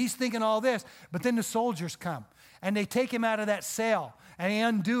 But he's thinking all this. But then the soldiers come, and they take him out of that cell, and they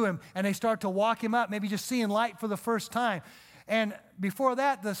undo him, and they start to walk him up, maybe just seeing light for the first time. And before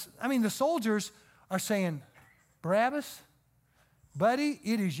that, the soldiers are saying, Barabbas, buddy,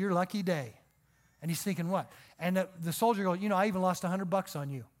 it is your lucky day. And he's thinking, what? And the soldier goes, you know, I even lost $100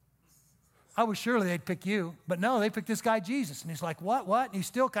 on you. I was surely they'd pick you, but no, they picked this guy Jesus. And he's like, what? And he's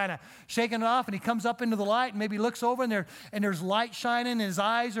still kind of shaking it off, and he comes up into the light and maybe looks over, and there's light shining, and his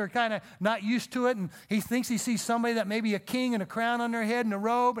eyes are kind of not used to it, and he thinks he sees somebody that may be a king and a crown on their head and a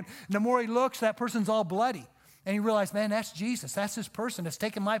robe, and the more he looks, that person's all bloody. And he realized, man, that's Jesus. That's this person that's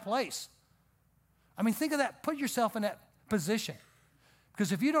taking my place. I mean, think of that. Put yourself in that position.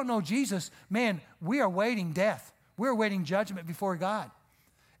 Because if you don't know Jesus, man, we are waiting death. We're waiting judgment before God.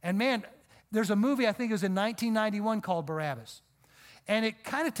 And man, there's a movie, I think it was in 1991, called Barabbas. And it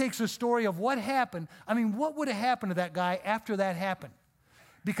kind of takes a story of what happened. I mean, what would have happened to that guy after that happened?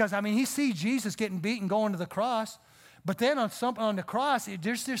 Because, I mean, he sees Jesus getting beaten, going to the cross. But then on the cross,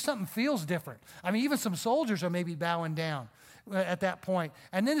 there's something feels different. I mean, even some soldiers are maybe bowing down at that point.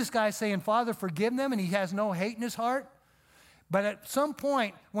 And then this guy's saying, Father, forgive them, and he has no hate in his heart. But at some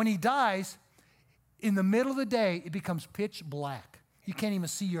point, when he dies, in the middle of the day, it becomes pitch black. You can't even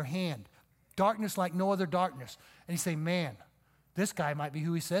see your hand. Darkness like no other darkness. And you say, man, this guy might be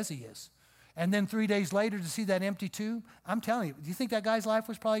who he says he is. And then 3 days later to see that empty tomb, I'm telling you, do you think that guy's life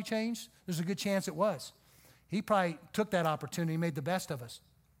was probably changed? There's a good chance it was. He probably took that opportunity, made the best of us.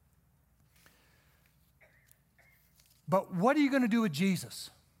 But what are you going to do with Jesus?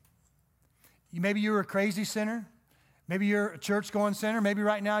 Maybe you're a crazy sinner. Maybe you're a church-going sinner. Maybe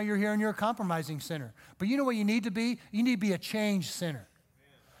right now you're here and you're a compromising sinner. But you know what you need to be? You need to be a changed sinner.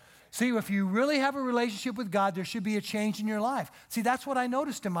 See, if you really have a relationship with God, there should be a change in your life. See, that's what I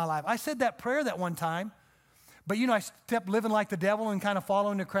noticed in my life. I said that prayer that one time, but you know, I kept living like the devil and kind of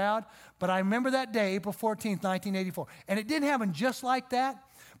following the crowd. But I remember that day, April 14th, 1984. And it didn't happen just like that,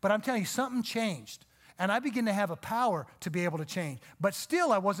 but I'm telling you, something changed. And I began to have a power to be able to change. But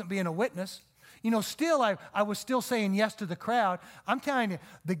still, I wasn't being a witness. You know, still, I was still saying yes to the crowd. I'm telling you,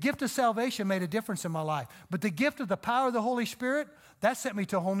 the gift of salvation made a difference in my life. But the gift of the power of the Holy Spirit, that sent me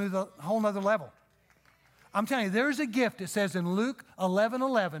to a whole nother level. I'm telling you, there's a gift. It says in Luke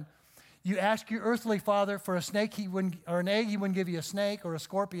 11:11, you ask your earthly father for a snake, or an egg, he wouldn't give you a snake or a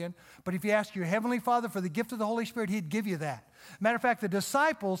scorpion. But if you ask your heavenly Father for the gift of the Holy Spirit, he'd give you that. Matter of fact, the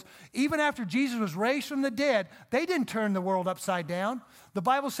disciples, even after Jesus was raised from the dead, they didn't turn the world upside down. The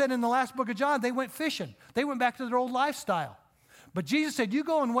Bible said in the last book of John, they went fishing. They went back to their old lifestyle. But Jesus said, you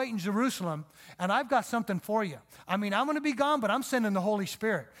go and wait in Jerusalem, and I've got something for you. I mean, I'm going to be gone, but I'm sending the Holy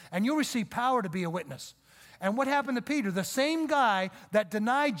Spirit, and you'll receive power to be a witness. And what happened to Peter? The same guy that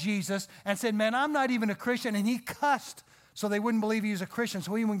denied Jesus and said, man, I'm not even a Christian, and he cussed so they wouldn't believe he was a Christian,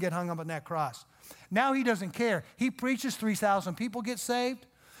 so he wouldn't get hung up on that cross. Now he doesn't care. He preaches, 3,000 people get saved.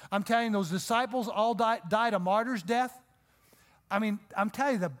 I'm telling you, those disciples all died a martyr's death. I mean, I'm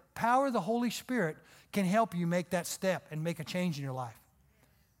telling you, the power of the Holy Spirit can help you make that step and make a change in your life.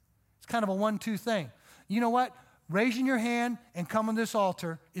 It's kind of a 1-2 thing. You know what? Raising your hand and coming to this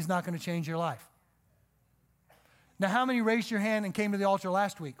altar is not going to change your life. Now, how many raised your hand and came to the altar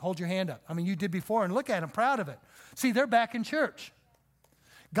last week? Hold your hand up. I mean, you did before, and look at them, proud of it. See, they're back in church.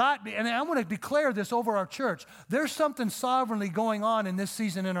 God, and I want to declare this over our church. There's something sovereignly going on in this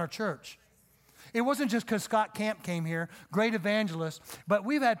season in our church. It wasn't just because Scott Camp came here, great evangelist, but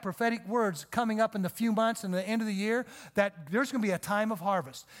we've had prophetic words coming up in the few months and the end of the year that there's going to be a time of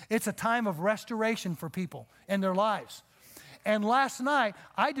harvest. It's a time of restoration for people in their lives. And last night,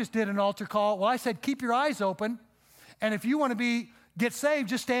 I just did an altar call. Well, I said, keep your eyes open, and if you want to get saved,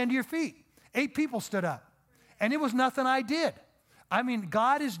 just stand to your feet. 8 people stood up, and it was nothing I did. I mean,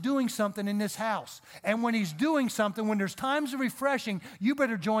 God is doing something in this house, and when he's doing something, when there's times of refreshing, you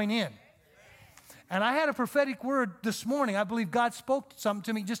better join in. And I had a prophetic word this morning. I believe God spoke something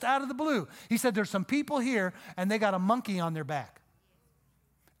to me just out of the blue. He said, there's some people here, and they got a monkey on their back.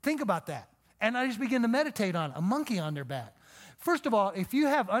 Think about that. And I just began to meditate on it, a monkey on their back. First of all, if you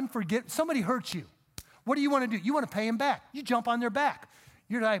have somebody hurts you, what do you want to do? You want to pay them back. You jump on their back.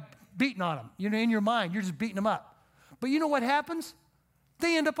 You're like beating on them. You're in your mind, you're just beating them up. But you know what happens?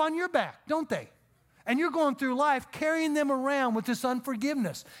 They end up on your back, don't they? And you're going through life carrying them around with this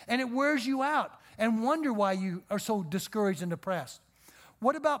unforgiveness, and it wears you out. And wonder why you are so discouraged and depressed.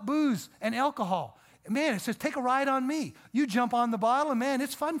 What about booze and alcohol? Man, it says, take a ride on me. You jump on the bottle, and man,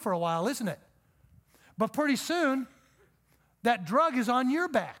 it's fun for a while, isn't it? But pretty soon, that drug is on your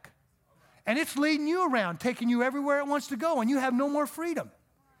back. And it's leading you around, taking you everywhere it wants to go, and you have no more freedom.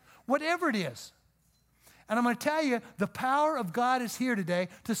 Whatever it is. And I'm going to tell you, the power of God is here today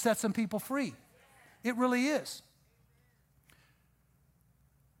to set some people free. It really is.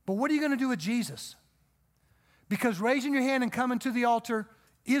 But what are you going to do with Jesus? Because raising your hand and coming to the altar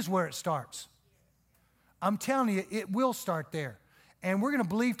is where it starts. I'm telling you, it will start there. And we're going to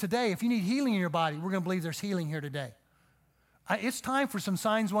believe today, if you need healing in your body, we're going to believe there's healing here today. It's time for some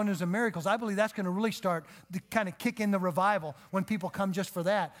signs, wonders, and miracles. I believe that's going to really start to kind of kick in the revival when people come just for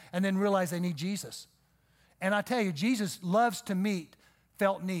that and then realize they need Jesus. And I tell you, Jesus loves to meet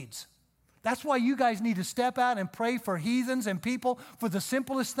felt needs. That's why you guys need to step out and pray for heathens and people for the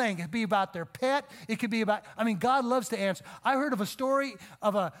simplest thing. It could be about their pet. It could be about, God loves to answer. I heard of a story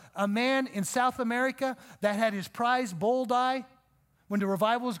of a man in South America that had his prize bull die when the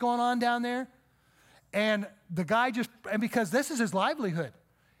revival was going on down there. And the guy and because this is his livelihood.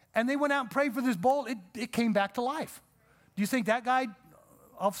 And they went out and prayed for this bull. It came back to life. Do you think that guy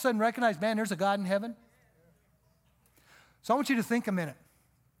all of a sudden recognized, man, there's a God in heaven? So I want you to think a minute.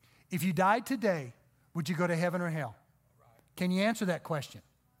 If you died today, would you go to heaven or hell? Can you answer that question?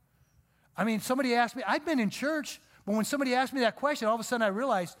 Somebody asked me, I've been in church, but when somebody asked me that question, all of a sudden I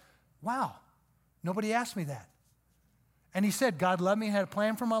realized, wow, nobody asked me that. And he said, God loved me and had a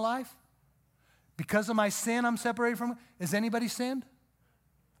plan for my life. Because of my sin, I'm separated from him. Has anybody sinned?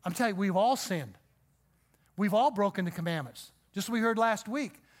 I'm telling you, we've all sinned. We've all broken the commandments. Just as we heard last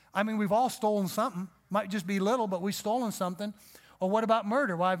week. We've all stolen something. Might just be little, but we've stolen something. Or what about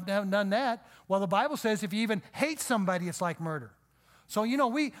murder? Well, I haven't done that. Well, the Bible says if you even hate somebody, it's like murder. So,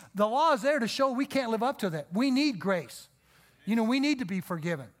 the law is there to show we can't live up to that. We need grace. We need to be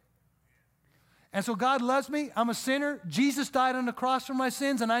forgiven. And so God loves me. I'm a sinner. Jesus died on the cross for my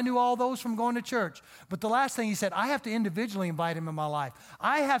sins, and I knew all those from going to church. But the last thing he said, I have to individually invite him in my life.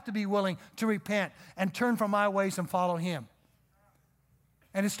 I have to be willing to repent and turn from my ways and follow him.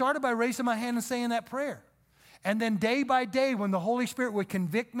 And it started by raising my hand and saying that prayer. And then day by day, when the Holy Spirit would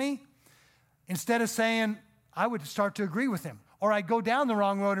convict me, instead of saying, I would start to agree with him. Or I'd go down the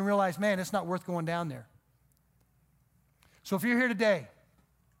wrong road and realize, man, it's not worth going down there. So if you're here today,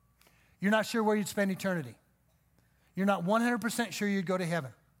 you're not sure where you'd spend eternity. You're not 100% sure you'd go to heaven.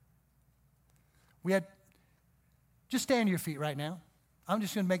 Just stand to your feet right now. I'm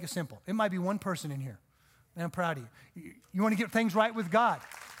just going to make it simple. It might be one person in here. And I'm proud of you. You want to get things right with God.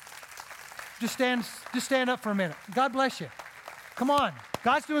 Just stand up for a minute. God bless you. Come on.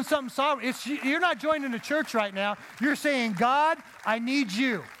 God's doing something sovereign. You're not joining the church right now. You're saying, God, I need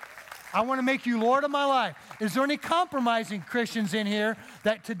you. I want to make you Lord of my life. Is there any compromising Christians in here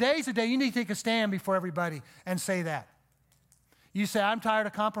that today's the day you need to take a stand before everybody and say that? You say, I'm tired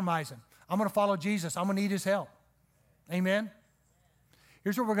of compromising. I'm going to follow Jesus. I'm going to need his help. Amen?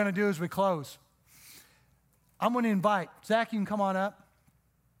 Here's what we're going to do as we close. I'm going to invite, Zach, you can come on up.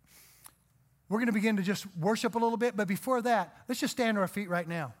 we're going to begin to just worship a little bit. But before that, let's just stand to our feet right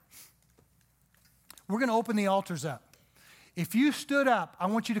now. We're going to open the altars up. If you stood up, I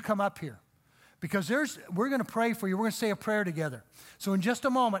want you to come up here because we're going to pray for you. We're going to say a prayer together. So in just a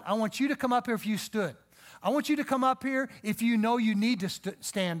moment, I want you to come up here if you stood. I want you to come up here if you know you need to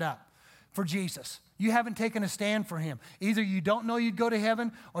stand up for Jesus. You haven't taken a stand for him. Either you don't know you'd go to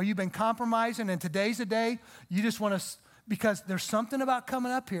heaven or you've been compromising, and today's the day you just want to, because there's something about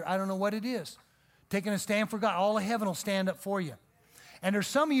coming up here. I don't know what it is. Taking a stand for God. All of heaven will stand up for you. And there's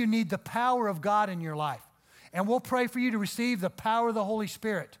some of you need the power of God in your life. And we'll pray for you to receive the power of the Holy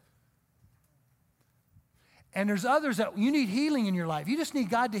Spirit. And there's others that you need healing in your life. You just need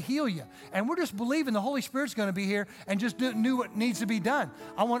God to heal you. And we're just believing the Holy Spirit's going to be here and just do what needs to be done.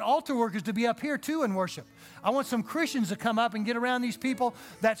 I want altar workers to be up here too and worship. I want some Christians to come up and get around these people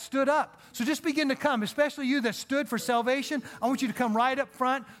that stood up. So just begin to come, especially you that stood for salvation. I want you to come right up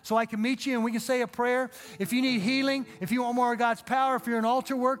front so I can meet you and we can say a prayer. If you need healing, if you want more of God's power, if you're an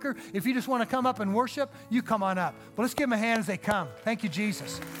altar worker, if you just want to come up and worship, you come on up. But let's give them a hand as they come. Thank you,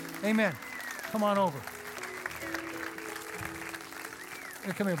 Jesus. Amen. Come on over.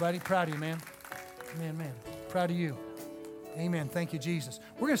 Here, come here, buddy. Proud of you, man. Man. Proud of you. Amen. Thank you, Jesus.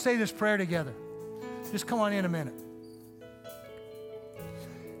 We're going to say this prayer together. Just come on in a minute.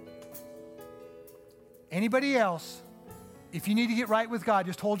 Anybody else, if you need to get right with God,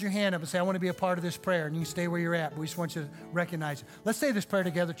 just hold your hand up and say, I want to be a part of this prayer. And you can stay where you're at, but we just want you to recognize it. Let's say this prayer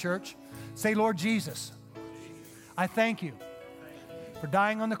together, church. Say, Lord Jesus, I thank you for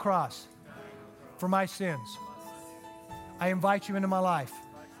dying on the cross for my sins. I invite you into my life.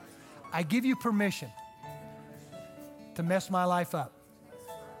 I give you permission to mess my life up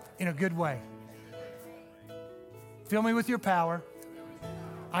in a good way. Fill me with your power.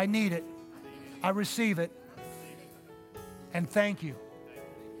 I need it. I receive it. And thank you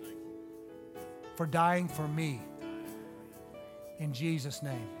for dying for me. In Jesus'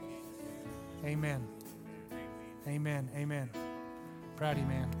 name. Amen. Amen. Amen. Proud of you,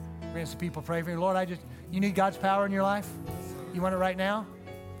 man. We're going to have some people pray for you. Lord, you need God's power in your life? You want it right now?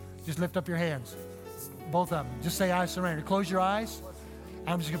 Just lift up your hands. Both of them. Just say, I surrender. Close your eyes.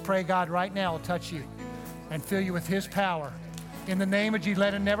 I'm just going to pray God right now will touch you and fill you with his power. In the name of Jesus,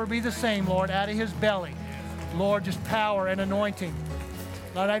 let him never be the same, Lord, out of his belly. Lord, just power and anointing.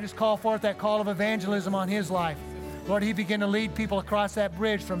 Lord, I just call forth that call of evangelism on his life. Lord, he begin to lead people across that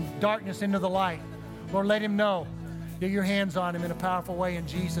bridge from darkness into the light. Lord, let him know that your hands on him in a powerful way in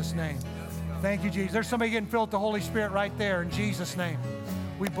Jesus' name. Thank you, Jesus. There's somebody getting filled with the Holy Spirit right there in Jesus' name.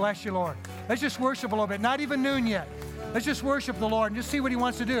 We bless you, Lord. Let's just worship a little bit. Not even noon yet. Let's just worship the Lord and just see what he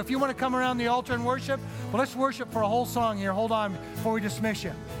wants to do. If you want to come around the altar and worship, well, let's worship for a whole song here. Hold on before we dismiss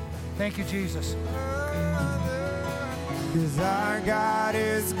you. Thank you, Jesus. 'Cause our God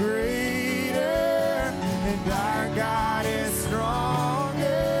is greater and our God is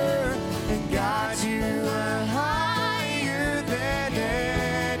stronger, and God, you are higher than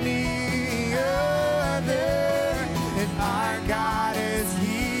any other, and our God is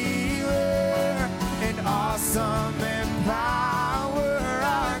healer and awesome in power.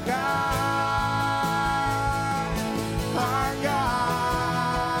 Our God, our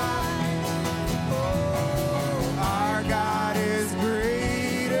God, oh, our God is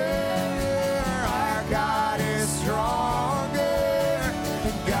greater, our God is stronger,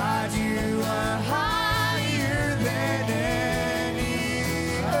 and God, you are higher than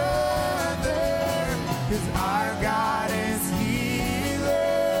any other, 'cause our God is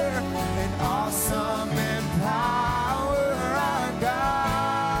healer and awesome in power. Our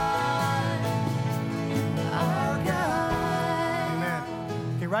God, our God. Amen.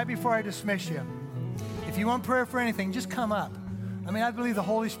 Okay, right before I dismiss you, if you want prayer for anything, just come up. I mean, I believe the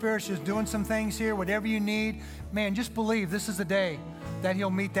Holy Spirit's just doing some things here. Whatever you need, man, just believe this is the day that he'll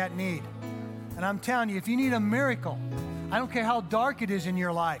meet that need. And I'm telling you, if you need a miracle, I don't care how dark it is in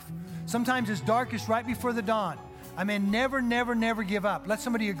your life. Sometimes it's darkest right before the dawn. I mean, never, never, never give up. Let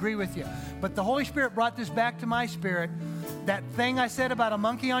somebody agree with you. But the Holy Spirit brought this back to my spirit. That thing I said about a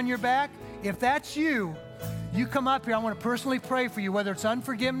monkey on your back, if that's you, you come up here. I want to personally pray for you, whether it's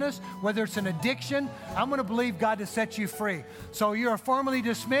unforgiveness, whether it's an addiction. I'm going to believe God to set you free. So you're formally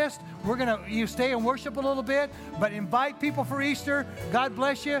dismissed. We're going to stay and worship a little bit, but invite people for Easter. God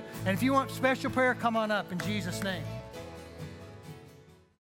bless you. And if you want special prayer, come on up in Jesus' name.